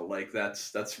like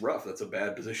that's rough. That's a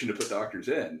bad position to put doctors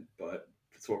in, but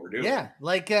that's what we're doing. Yeah.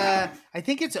 Like I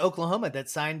think it's Oklahoma that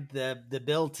signed the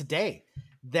bill today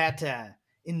that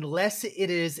unless it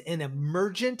is an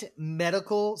emergent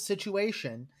medical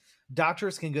situation,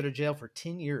 doctors can go to jail for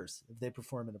 10 years if they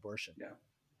perform an abortion. Yeah.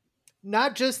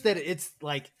 Not just that it's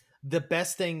like the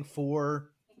best thing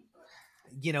for,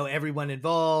 everyone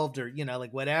involved or,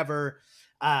 like whatever,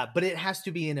 but it has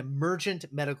to be an emergent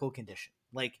medical condition,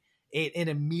 like an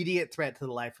immediate threat to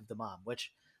the life of the mom,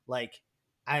 which like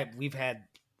we've had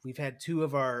two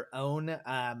of our own,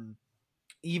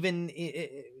 even,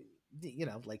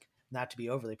 like, not to be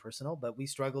overly personal, but we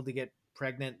struggled to get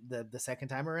pregnant the second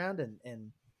time around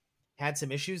and had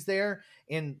some issues there.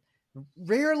 And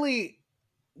rarely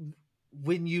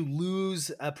when you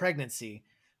lose a pregnancy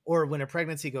or when a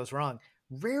pregnancy goes wrong,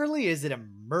 rarely is it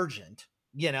emergent,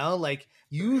 like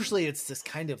usually it's this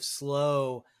kind of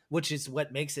slow, which is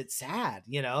what makes it sad.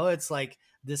 It's like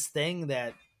this thing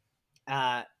that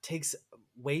takes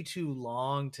way too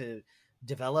long to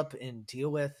develop and deal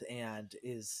with and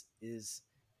is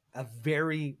a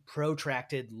very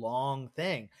protracted long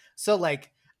thing. So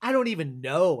like, I don't even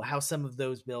know how some of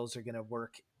those bills are going to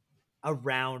work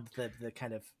around the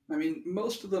kind of, I mean,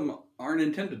 most of them aren't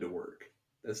intended to work.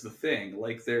 That's the thing.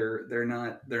 Like they're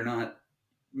not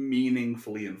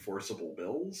meaningfully enforceable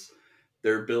bills.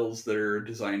 They're bills that are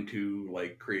designed to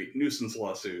like create nuisance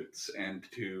lawsuits and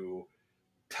to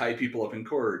tie people up in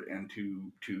court and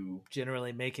to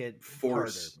generally make it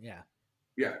force harder.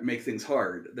 Make things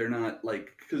hard. They're not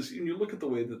like, because when you look at the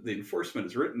way that the enforcement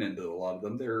is written into a lot of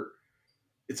them,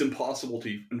 it's impossible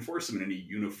to enforce them in any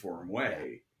uniform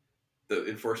way. The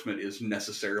enforcement is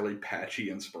necessarily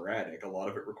patchy and sporadic. A lot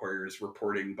of it requires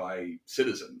reporting by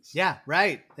citizens. Yeah,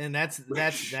 right. And that's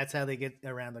how they get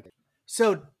around the.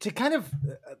 So to kind of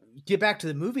get back to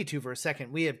the movie too for a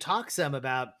second, we have talked some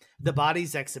about the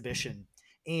Bodies exhibition,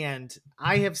 and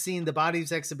I have seen the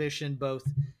Bodies exhibition both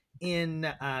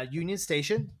in Union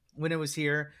Station when it was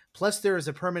here. Plus there is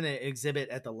a permanent exhibit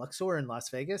at the Luxor in Las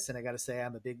Vegas. And I got to say,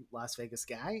 I'm a big Las Vegas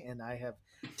guy and I have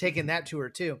taken that tour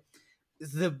too.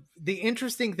 The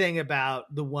interesting thing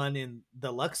about the one in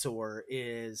the Luxor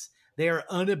is they are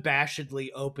unabashedly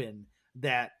open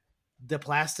that the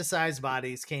plasticized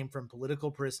bodies came from political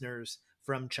prisoners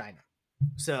from China.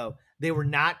 So they were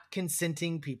not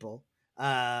consenting people.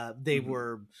 They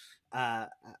were,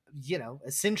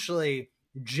 essentially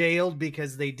jailed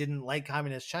because they didn't like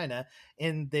communist China,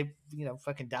 and they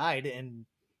fucking died, and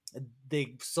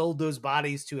they sold those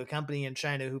bodies to a company in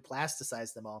China who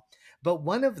plasticized them all. But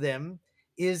one of them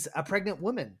is a pregnant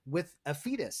woman with a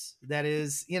fetus that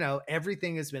is,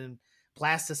 everything has been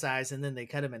plasticized, and then they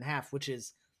cut him in half, which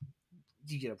is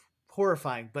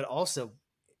horrifying, but also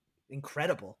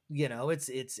incredible.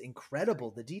 It's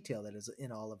incredible the detail that is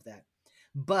in all of that.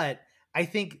 But I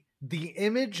think the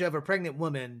image of a pregnant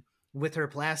woman with her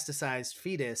plasticized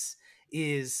fetus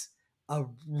is a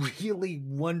really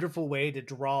wonderful way to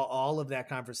draw all of that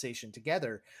conversation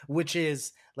together, which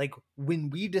is like when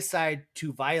we decide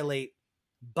to violate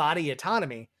body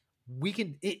autonomy, we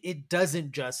can, it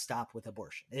doesn't just stop with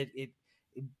abortion. It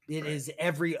right. is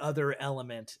every other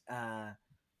element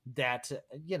that,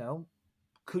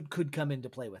 could come into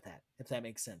play with that, if that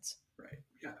makes sense. Right.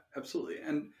 Yeah, absolutely.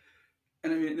 And I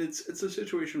mean, it's a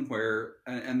situation where,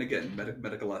 and again,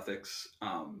 medical ethics,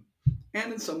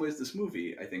 and in some ways this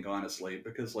movie, I think, honestly,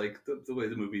 because like the way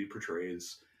the movie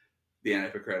portrays the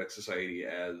Anti-Hippocratic Society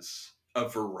as a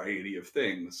variety of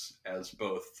things, as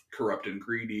both corrupt and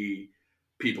greedy,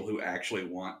 people who actually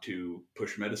want to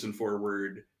push medicine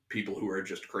forward, people who are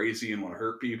just crazy and want to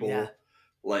hurt people,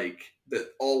 like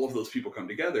that, all of those people come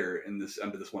together in this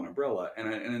under this one umbrella,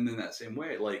 and in that same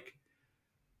way, like.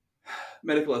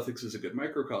 Medical ethics is a good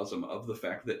microcosm of the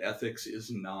fact that ethics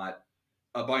is not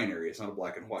a binary. It's not a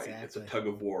black and white. Exactly. It's a tug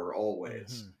of war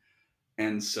always.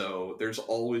 And so there's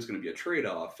always going to be a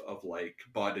trade-off of like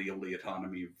bodily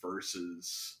autonomy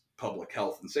versus public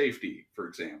health and safety, for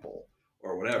example,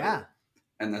 or whatever. Yeah.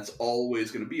 And that's always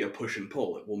going to be a push and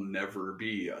pull. It will never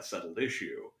be a settled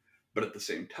issue. But at the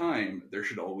same time, there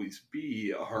should always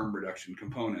be a harm reduction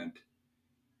component,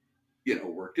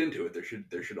 worked into it.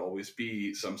 There should always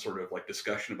be some sort of like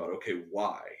discussion about, okay,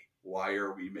 why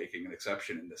are we making an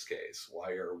exception in this case?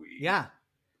 Why are we, Yeah.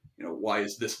 Why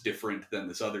is this different than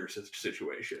this other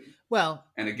situation? Well,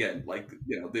 And again, like,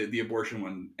 the abortion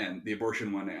one and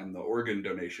the organ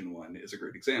donation one is a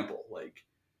great example. Like,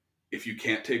 if you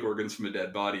can't take organs from a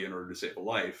dead body in order to save a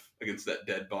life against that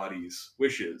dead body's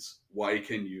wishes, why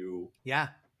can you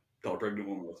tell a pregnant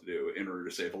woman what to do in order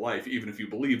to save a life, even if you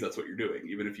believe that's what you're doing,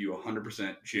 even if you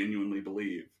 100% genuinely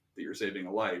believe that you're saving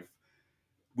a life?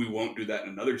 We won't do that in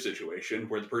another situation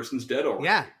where the person's dead already.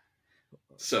 Yeah.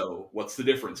 So what's the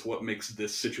difference? What makes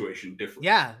this situation different?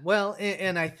 Yeah. Well,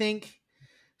 and I think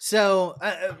so.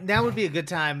 Now would be a good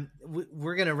time.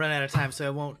 We're going to run out of time, so I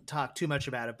won't talk too much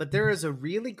about it. But there is a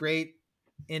really great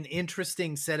and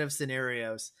interesting set of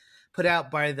scenarios put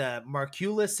out by the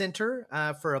Marcula Center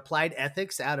for Applied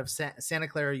Ethics out of Santa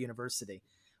Clara University,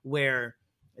 where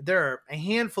there are a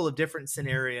handful of different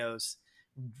scenarios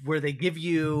where they give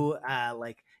you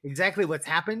like exactly what's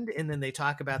happened, and then they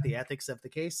talk about the ethics of the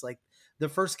case. Like the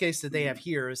first case that they have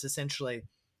here is essentially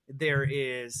there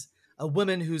is a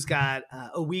woman who's got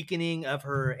a weakening of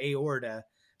her aorta.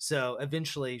 So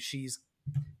eventually she's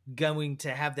going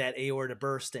to have that aorta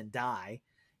burst and die.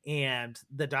 And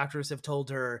the doctors have told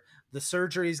her the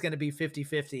surgery is going to be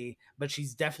 50-50, but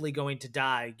she's definitely going to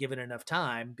die given enough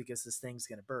time because this thing's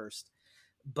going to burst.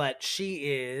 But she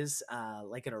is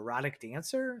like an erotic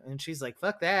dancer, and she's like,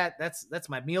 fuck that. That's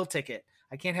my meal ticket.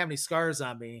 I can't have any scars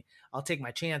on me. I'll take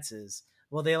my chances.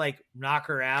 Well, they like knock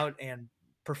her out and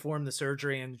perform the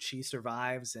surgery, and she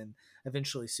survives and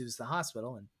eventually sues the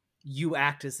hospital. And you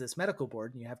act as this medical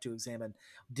board, and you have to examine,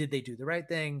 did they do the right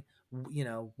thing?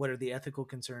 What are the ethical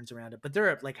concerns around it? But there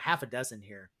are like half a dozen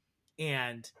here.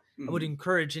 And I would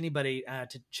encourage anybody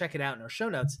to check it out in our show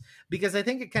notes, because I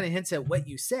think it kind of hints at what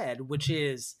you said, which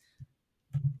is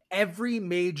every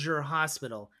major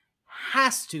hospital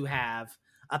has to have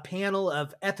a panel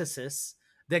of ethicists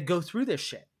that go through this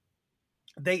shit.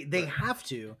 They have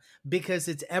to, because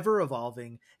it's ever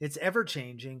evolving, it's ever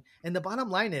changing. And the bottom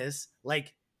line is,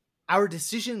 like, our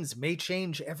decisions may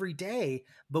change every day,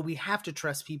 but we have to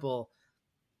trust people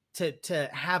to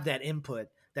have that input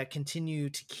that continue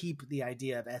to keep the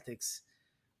idea of ethics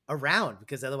around,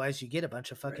 because otherwise you get a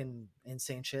bunch of fucking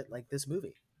insane shit like this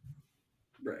movie.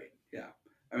 Right. Yeah.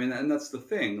 I mean, and that's the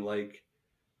thing, like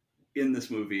in this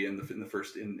movie, in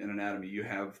Anatomy, you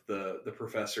have the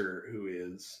professor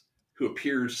who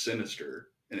appears sinister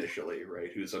initially,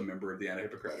 right? Who's a member of the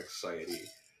Anti-Hippocratic Society.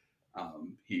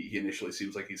 He initially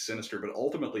seems like he's sinister, but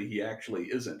ultimately he actually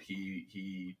isn't.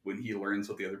 He when he learns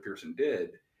what the other person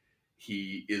did,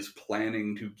 he is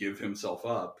planning to give himself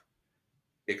up,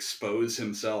 expose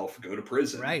himself, go to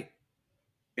prison, right,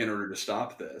 in order to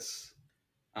stop this,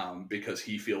 because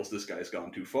he feels this guy's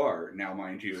gone too far. Now,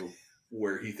 mind you,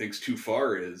 where he thinks too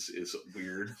far is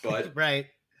weird, but right,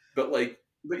 but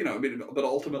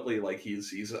ultimately, like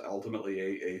he's ultimately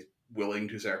a willing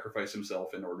to sacrifice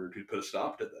himself in order to put a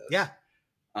stop to this. Yeah.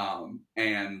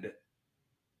 And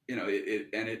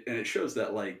it shows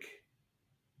that, like,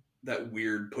 that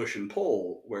weird push and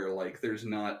pull where, like, there's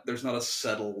not a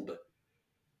settled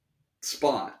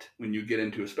spot when you get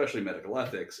into, especially medical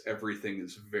ethics. Everything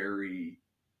is very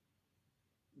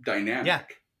dynamic. Yeah.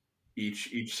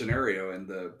 Each scenario, and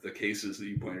the cases that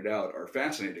you pointed out are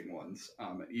fascinating ones.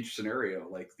 Each scenario,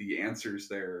 like, the answers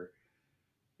there,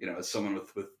 as someone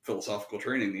with philosophical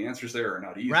training, the answers there are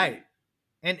not easy. Right.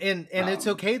 And it's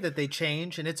okay that they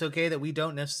change, and it's okay that we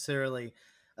don't necessarily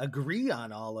agree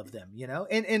on all of them,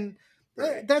 and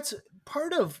right. That's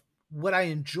part of what I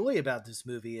enjoy about this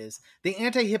movie is the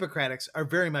anti-Hippocratics are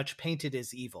very much painted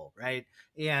as evil, right?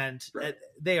 And right.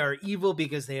 They are evil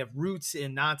because they have roots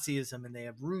in Nazism, and they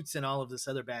have roots in all of this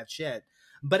other bad shit.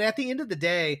 But at the end of the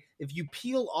day, if you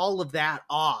peel all of that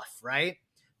off, right,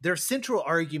 their central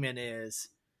argument is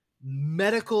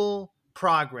medical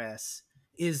progress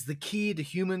is the key to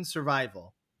human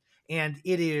survival, and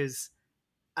it is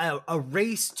a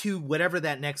race to whatever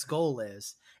that next goal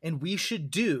is, and we should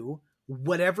do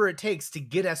whatever it takes to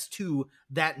get us to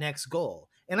that next goal.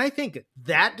 And I think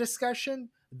that discussion,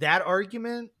 that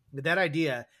argument, that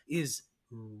idea is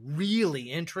really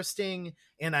interesting.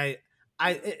 And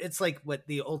it's like what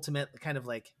the ultimate kind of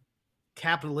like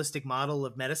capitalistic model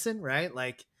of medicine, right?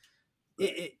 Like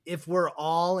if we're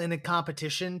all in a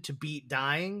competition to beat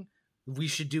dying, we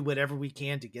should do whatever we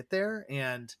can to get there.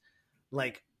 And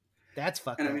like, that's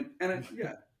fucked And up. I mean,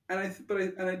 yeah. And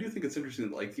I do think it's interesting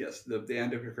that, like, yes, the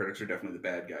anti-patriotics are definitely the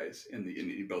bad guys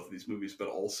in both of these movies, but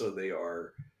also they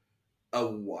are a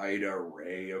wide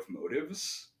array of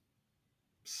motives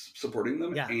supporting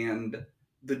them, Yeah. and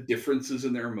the differences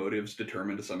in their motives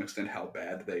determine to some extent how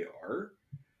bad they are.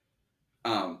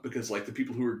 Because like the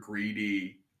people who are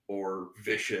greedy or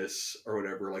vicious or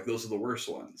whatever, like those are the worst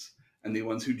ones, and the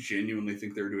ones who genuinely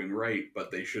think they're doing right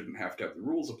but they shouldn't have to have the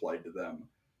rules applied to them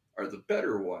are the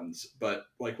better ones. But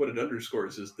like what it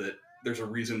underscores is that there's a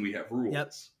reason we have rules.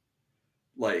 Yep.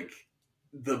 Like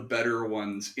the better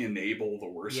ones enable the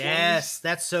worst ones. Yes,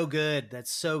 that's so good.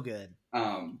 That's so good.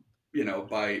 You know,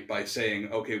 by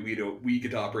saying, okay, we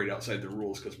get to operate outside the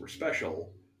rules because we're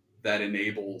special, that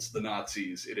enables the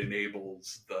Nazis, it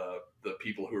enables the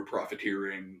people who are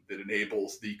profiteering, that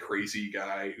enables the crazy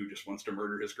guy who just wants to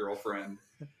murder his girlfriend.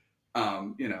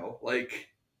 You know, like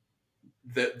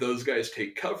that those guys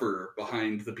take cover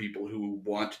behind the people who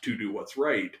want to do what's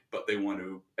right, but they want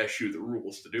to eschew the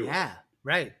rules to do it. Yeah,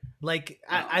 right. Like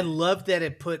I love that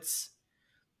it puts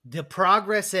the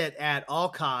progress at all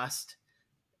cost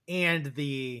and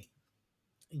the,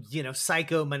 you know,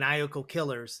 psychomaniacal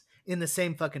killers in the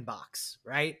same fucking box,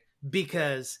 right?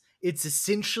 Because it's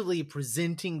essentially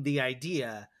presenting the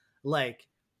idea like,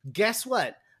 guess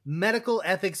what? Medical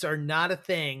ethics are not a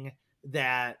thing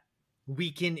that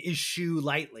we can eschew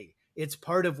lightly. It's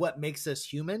part of what makes us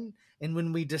human. And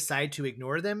when we decide to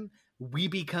ignore them, we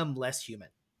become less human.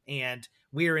 And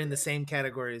we're in the same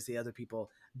category as the other people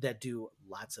that do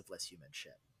lots of less human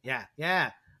shit. Yeah.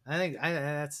 Yeah. I think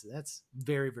that's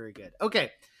very, very good.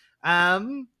 Okay.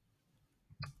 I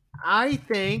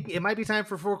think it might be time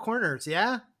for Four Corners.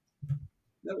 Yeah.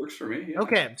 That works for me. Yeah.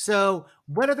 Okay. So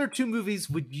what other two movies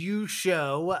would you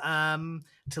show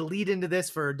to lead into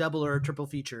this for a double or a triple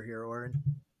feature here, Oren?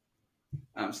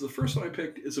 So the first one I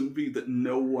picked is a movie that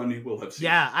no one will have seen.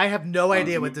 Yeah, I have no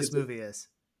idea what this movie is.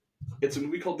 It's a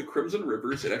movie called The Crimson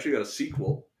Rivers. It actually got a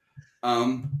sequel.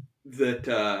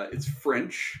 It's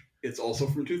French. It's also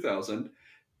from 2000.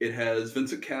 It has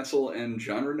Vincent Cassel and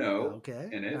Jean Reno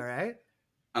in it. All right.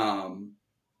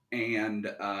 And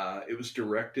it was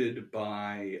directed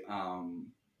by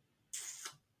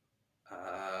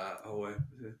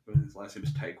his last name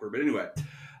is Tykwer, but anyway.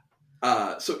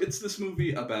 So it's this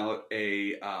movie about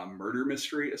a murder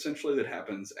mystery, essentially, that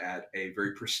happens at a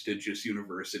very prestigious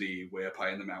university way up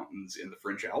high in the mountains in the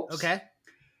French Alps. Okay.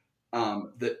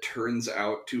 That turns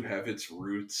out to have its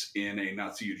roots in a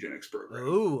Nazi eugenics program.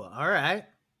 Ooh, all right.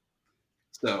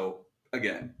 So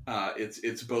again,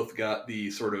 it's both got the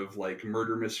sort of like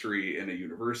murder mystery in a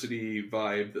university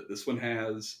vibe that this one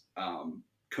has,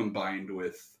 combined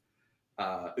with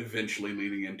eventually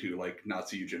leading into like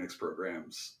Nazi eugenics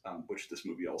programs, which this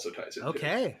movie also ties into.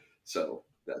 Okay. So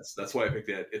that's why I picked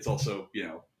it. It's also, you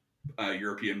know, a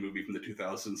European movie from the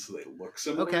 2000s, so they look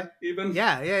similar. Okay. Even.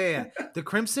 Yeah. The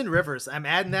Crimson Rivers. I'm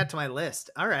adding that to my list.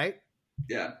 All right.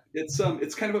 Yeah. It's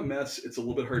kind of a mess. It's a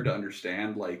little bit hard to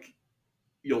understand. Like,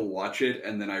 you'll watch it,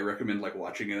 and then I recommend like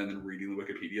watching it and then reading the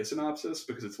Wikipedia synopsis,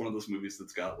 because it's one of those movies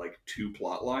that's got like two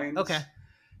plot lines. Okay.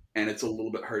 And it's a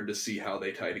little bit hard to see how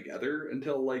they tie together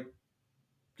until like,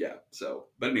 yeah. So,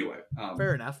 but anyway.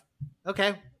 Fair enough.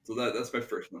 Okay. So that's my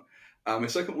first one. My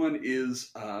second one is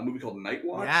a movie called Night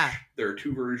Watch. Yeah. There are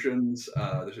two versions.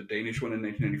 There's a Danish one in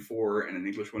 1994 and an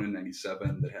English one in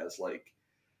 97 that has like,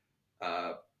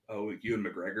 Ewan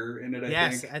McGregor in it, I think.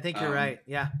 Yes, I think you're right.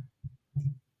 Yeah.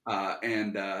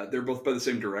 And they're both by the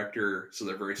same director, so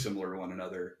they're very similar to one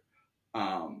another.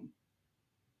 And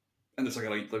there's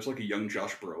like a young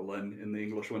Josh Brolin in the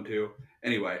English one too.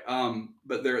 Anyway,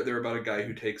 but they're about a guy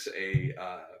who takes a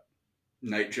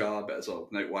night job as a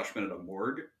night watchman at a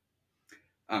morgue.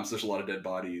 So there's a lot of dead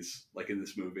bodies like in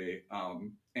this movie,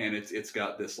 and it's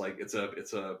got this like it's a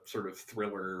sort of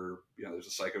thriller. You know, there's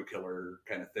a psycho killer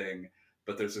kind of thing,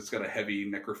 but it's got a heavy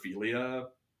necrophilia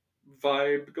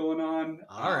vibe going on.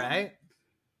 All right.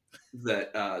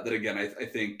 That again, I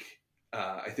think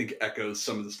echoes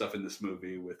some of the stuff in this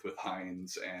movie with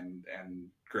Hines and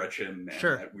Gretchen, and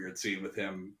sure. That weird scene with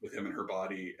him and her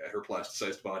body, her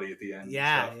plasticized body at the end.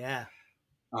 Yeah.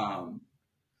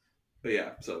 But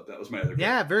yeah, so that was my other pick.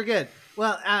 Yeah, very good.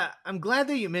 Well, I'm glad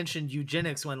that you mentioned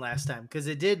eugenics one last time, because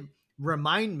it did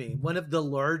remind me one of the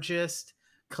largest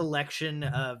collection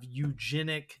of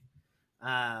eugenic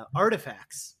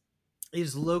artifacts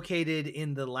is located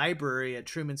in the library at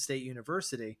Truman State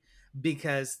University,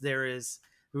 because there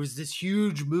was this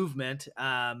huge movement,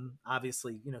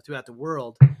 obviously, you know, throughout the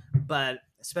world, but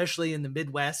especially in the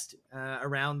Midwest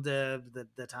around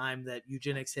the time that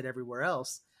eugenics hit everywhere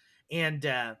else.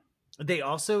 And they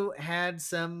also had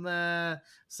some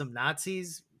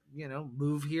Nazis,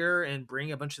 move here and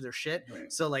bring a bunch of their shit. Right.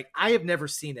 So like, I have never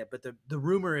seen it, but the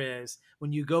rumor is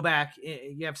when you go back,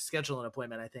 you have to schedule an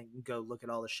appointment, I think, and go look at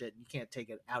all the shit. You can't take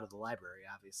it out of the library,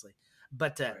 obviously.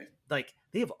 But like,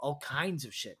 they have all kinds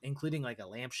of shit, including like a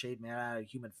lampshade made out of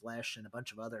human flesh and a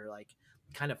bunch of other like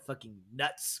kind of fucking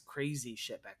nuts, crazy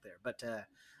shit back there. But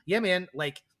yeah, man,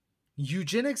 like,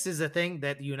 eugenics is a thing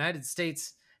that the United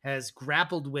States has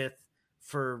grappled with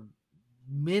for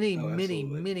many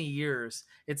years.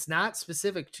 It's not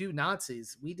specific to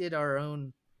Nazis. We did our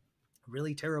own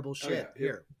really terrible shit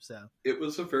here. So it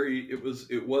was a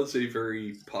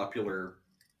very popular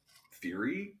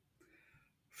theory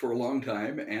for a long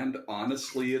time, and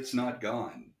honestly, it's not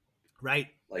gone. Right.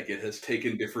 Like, it has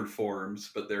taken different forms,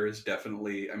 but there is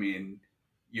definitely, I mean,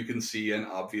 you can see an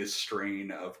obvious strain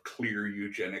of clear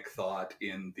eugenic thought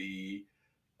in the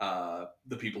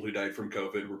people who died from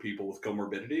COVID were people with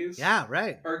comorbidities. Yeah,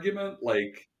 right. Argument,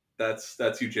 like, that's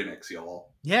eugenics,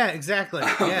 y'all. Yeah, exactly.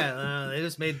 Yeah, they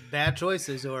just made bad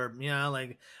choices, or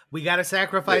like, we got to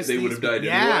sacrifice. They would have died.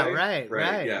 Yeah, anyway.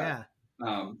 right. Yeah.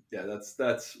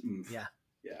 That's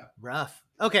yeah, rough.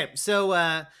 Okay,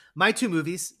 so my two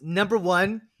movies. Number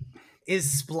one is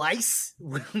Splice,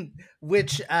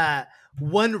 which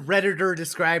one Redditor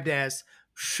described as,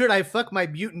 should I fuck my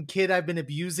mutant kid I've been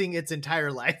abusing its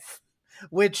entire life?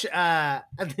 Which I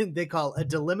think they call a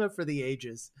dilemma for the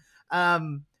ages.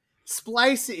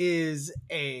 Splice is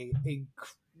a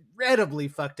incredibly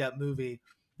fucked up movie,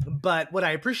 but what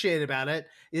I appreciate about it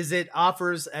is it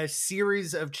offers a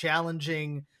series of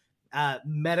challenging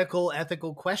medical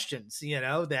ethical questions,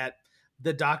 that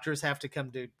the doctors have to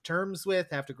come to terms with,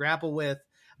 have to grapple with,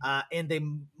 and they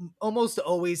almost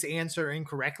always answer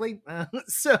incorrectly.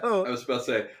 So I was about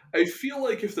to say, I feel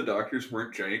like if the doctors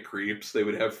weren't giant creeps, they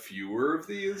would have fewer of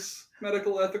these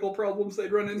medical ethical problems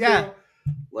they'd run into. Yeah.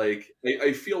 Like,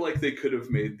 I feel like they could have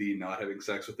made the not having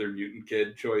sex with their mutant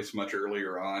kid choice much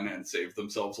earlier on and saved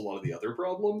themselves a lot of the other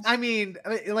problems. I mean,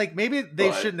 like, maybe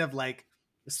they shouldn't have, like,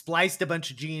 spliced a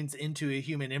bunch of genes into a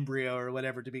human embryo or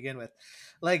whatever to begin with.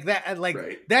 Like that, like,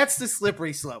 right. That's the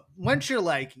slippery slope. Once you're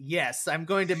like, yes, I'm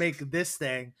going to make this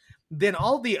thing, then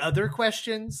all the other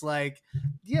questions, like,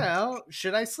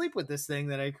 should I sleep with this thing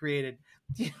that I created?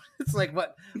 It's like,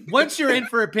 what? Once you're in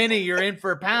for a penny, you're in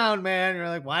for a pound, man. You're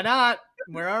like, why not?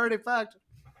 We're already fucked.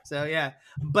 So yeah,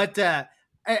 but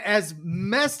as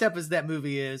messed up as that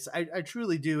movie is, I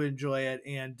truly do enjoy it,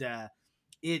 and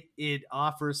it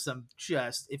offers some,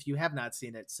 just, if you have not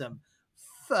seen it, some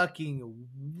fucking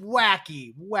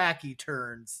wacky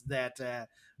turns that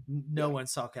no one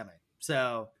saw coming.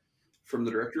 So, from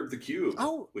the director of The Cube,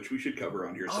 which we should cover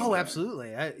on here sometime. Oh,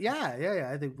 absolutely. Yeah.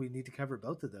 I think we need to cover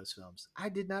both of those films. I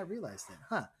did not realize that.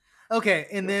 Huh. Okay,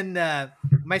 and then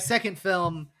my second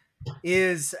film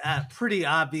is pretty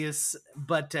obvious,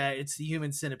 but it's The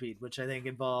Human Centipede, which I think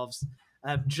involves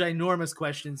ginormous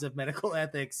questions of medical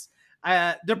ethics.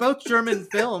 They're both German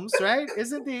films, right?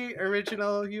 Isn't the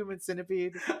original Human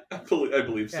Centipede? I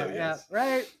believe so, yes. Yeah,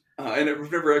 right? And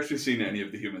I've never actually seen any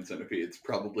of the Human Centipedes.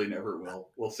 Probably never will.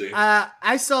 We'll see.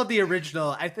 I saw the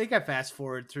original. I think I fast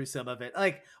forward through some of it.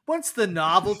 Like, once the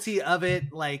novelty of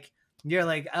it, like, you're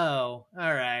like, oh,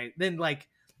 all right. Then, like,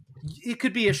 it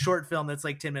could be a short film that's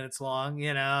like 10 minutes long,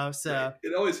 So right.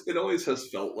 It always has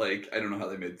felt like, I don't know how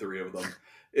they made 3 of them.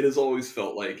 It has always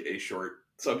felt like a short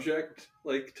subject,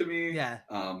 like, to me. Yeah.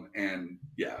 And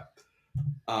yeah.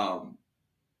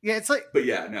 Yeah, it's like, but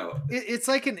yeah, no, it's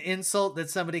like an insult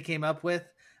that somebody came up with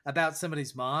about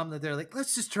somebody's mom, that they're like,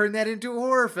 let's just turn that into a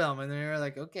horror film, and they're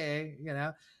like, okay,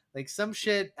 like, some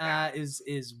shit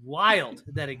is wild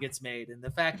that it gets made, and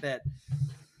the fact that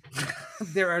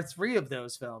there are 3 of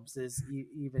those films is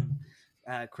even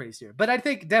crazier. But I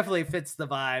think definitely fits the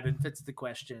vibe and fits the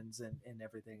questions and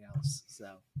everything else.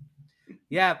 So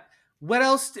yeah, what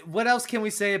else can we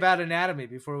say about Anatomy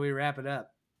before we wrap it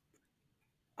up?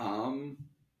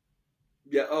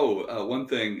 Yeah. One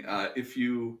thing. If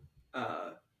you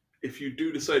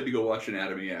do decide to go watch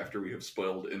Anatomy after we have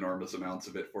spoiled enormous amounts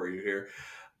of it for you here,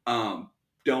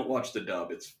 don't watch the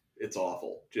dub. It's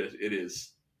awful. It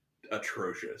is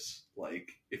atrocious.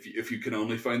 Like, if you can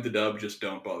only find the dub, just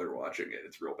don't bother watching it.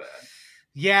 It's real bad.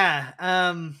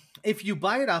 Yeah. If you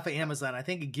buy it off of Amazon, I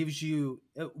think it gives you,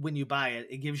 when you buy it,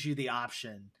 it gives you the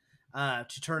option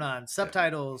to turn on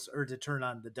subtitles or to turn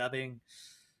on the dubbing.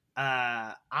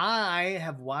 I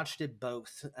have watched it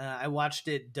both. I watched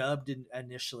it dubbed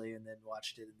initially and then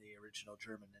watched it in the original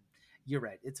German. And you're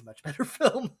right, it's a much better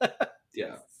film.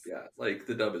 Yeah. Like,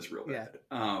 the dub is real bad.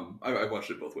 I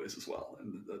watched it both ways as well,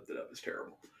 and the dub is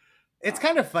terrible. It's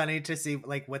kind of funny to see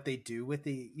like what they do with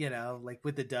the, like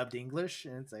with the dubbed English,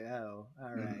 and it's like, oh,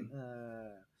 all right.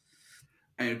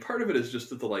 And part of it is just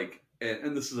that the like,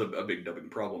 and this is a big dubbing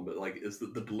problem, but like, is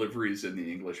that the deliveries in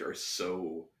the English are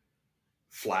so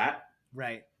flat,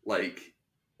 right? Like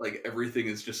everything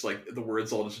is just like the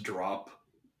words all just drop,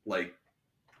 like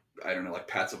I don't know, like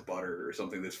pats of butter or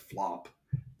something. This flop.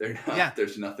 They're not. Yeah.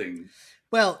 There's nothing.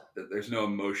 Well, there's no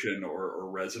emotion or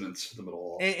resonance to them at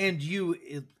all. And you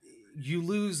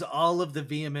lose all of the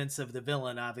vehemence of the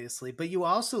villain, obviously, but you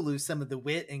also lose some of the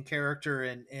wit and character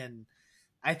and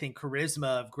I think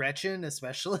charisma of Gretchen,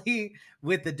 especially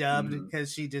with the dubbed,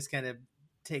 because she just kind of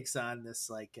takes on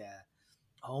this like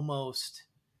almost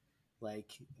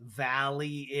like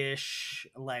Valley-ish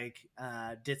like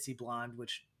ditzy blonde,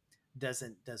 which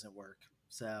doesn't work.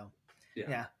 So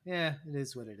yeah, it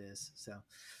is what it is. So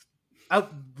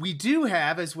we do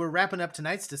have, as we're wrapping up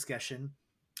tonight's discussion,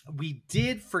 we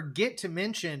did forget to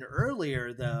mention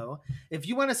earlier, though, if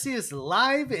you want to see us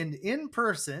live and in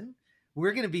person,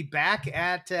 we're going to be back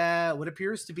at what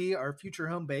appears to be our future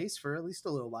home base for at least a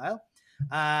little while.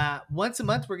 Once a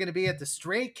month, we're going to be at the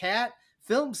Stray Cat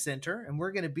Film Center, and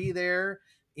we're going to be there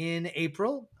in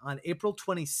April, on April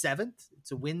 27th.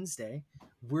 It's a Wednesday.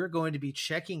 We're going to be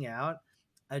checking out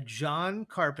a John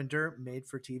Carpenter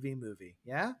made-for-TV movie.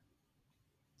 Yeah?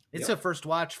 It's a first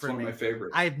watch for me. It's one of my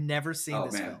favorites. I've never seen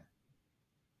this film.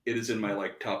 It is in my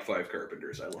like top 5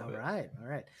 Carpenters. I love it. All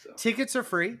right. So. Tickets are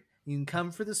free. You can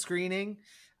come for the screening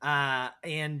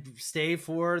and stay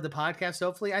for the podcast.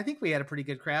 Hopefully, I think we had a pretty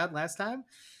good crowd last time,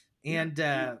 and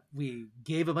we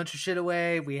gave a bunch of shit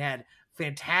away. We had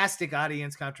fantastic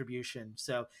audience contribution.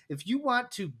 So if you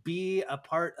want to be a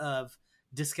part of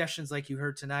discussions like you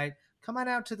heard tonight, come on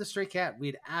out to the Stray Cat.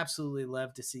 We'd absolutely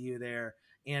love to see you there.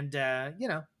 And,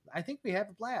 I think we have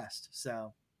a blast.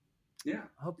 So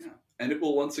and it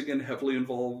will once again heavily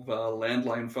involve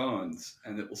landline phones,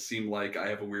 and it will seem like I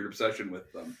have a weird obsession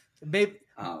with them. Maybe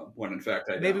when in fact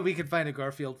I maybe don't. We could find a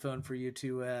Garfield phone for you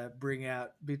to bring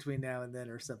out between now and then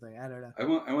or something. I don't know.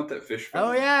 I want that fish phone.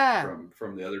 Oh yeah,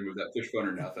 from the other movie, that Fish Phone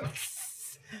or Nothing.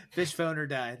 Fish Phone or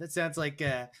Die. That sounds like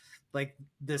the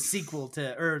sequel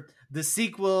to or the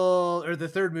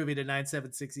third movie to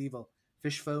 976 Evil.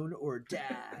 Fish Phone or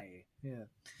Die. Yeah.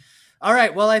 All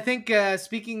right. Well, I think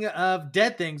speaking of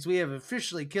dead things, we have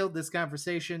officially killed this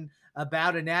conversation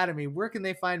about anatomy. Where can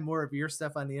they find more of your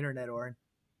stuff on the internet, Oren?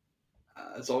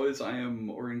 As always, I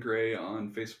am Oren Gray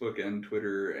on Facebook and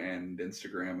Twitter and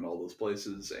Instagram and all those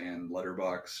places, and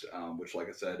Letterboxd, which, like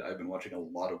I said, I've been watching a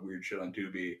lot of weird shit on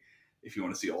Tubi. If you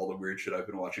want to see all the weird shit I've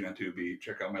been watching on Tubi,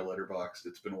 check out my Letterboxd.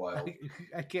 It's been wild.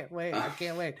 I can't wait.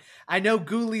 I know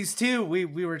Ghoulies 2.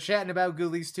 We were chatting about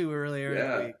Ghoulies 2 earlier in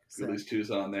the week. So. Ghoulies 2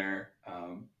 is on there.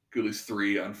 Ghoulies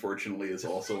 3, unfortunately, is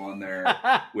also on there,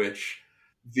 which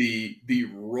the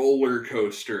roller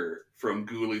coaster from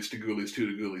Ghoulies to Ghoulies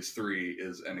 2 to Ghoulies 3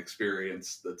 is an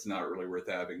experience that's not really worth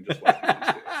having. Just like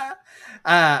Ghoulies 2.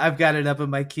 I've got it up in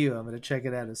my queue. I'm going to check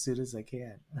it out as soon as I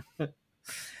can.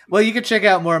 Well, you can check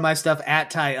out more of my stuff at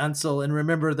Ty Unsel. And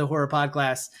remember, the Horror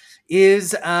Podcast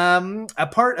is a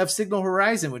part of Signal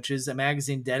Horizon, which is a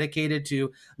magazine dedicated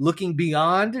to looking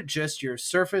beyond just your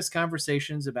surface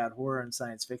conversations about horror and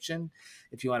science fiction.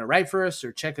 If you want to write for us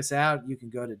or check us out, you can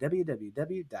go to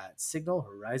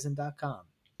www.signalhorizon.com.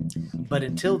 But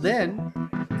until then,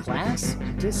 class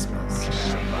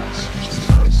dismissed.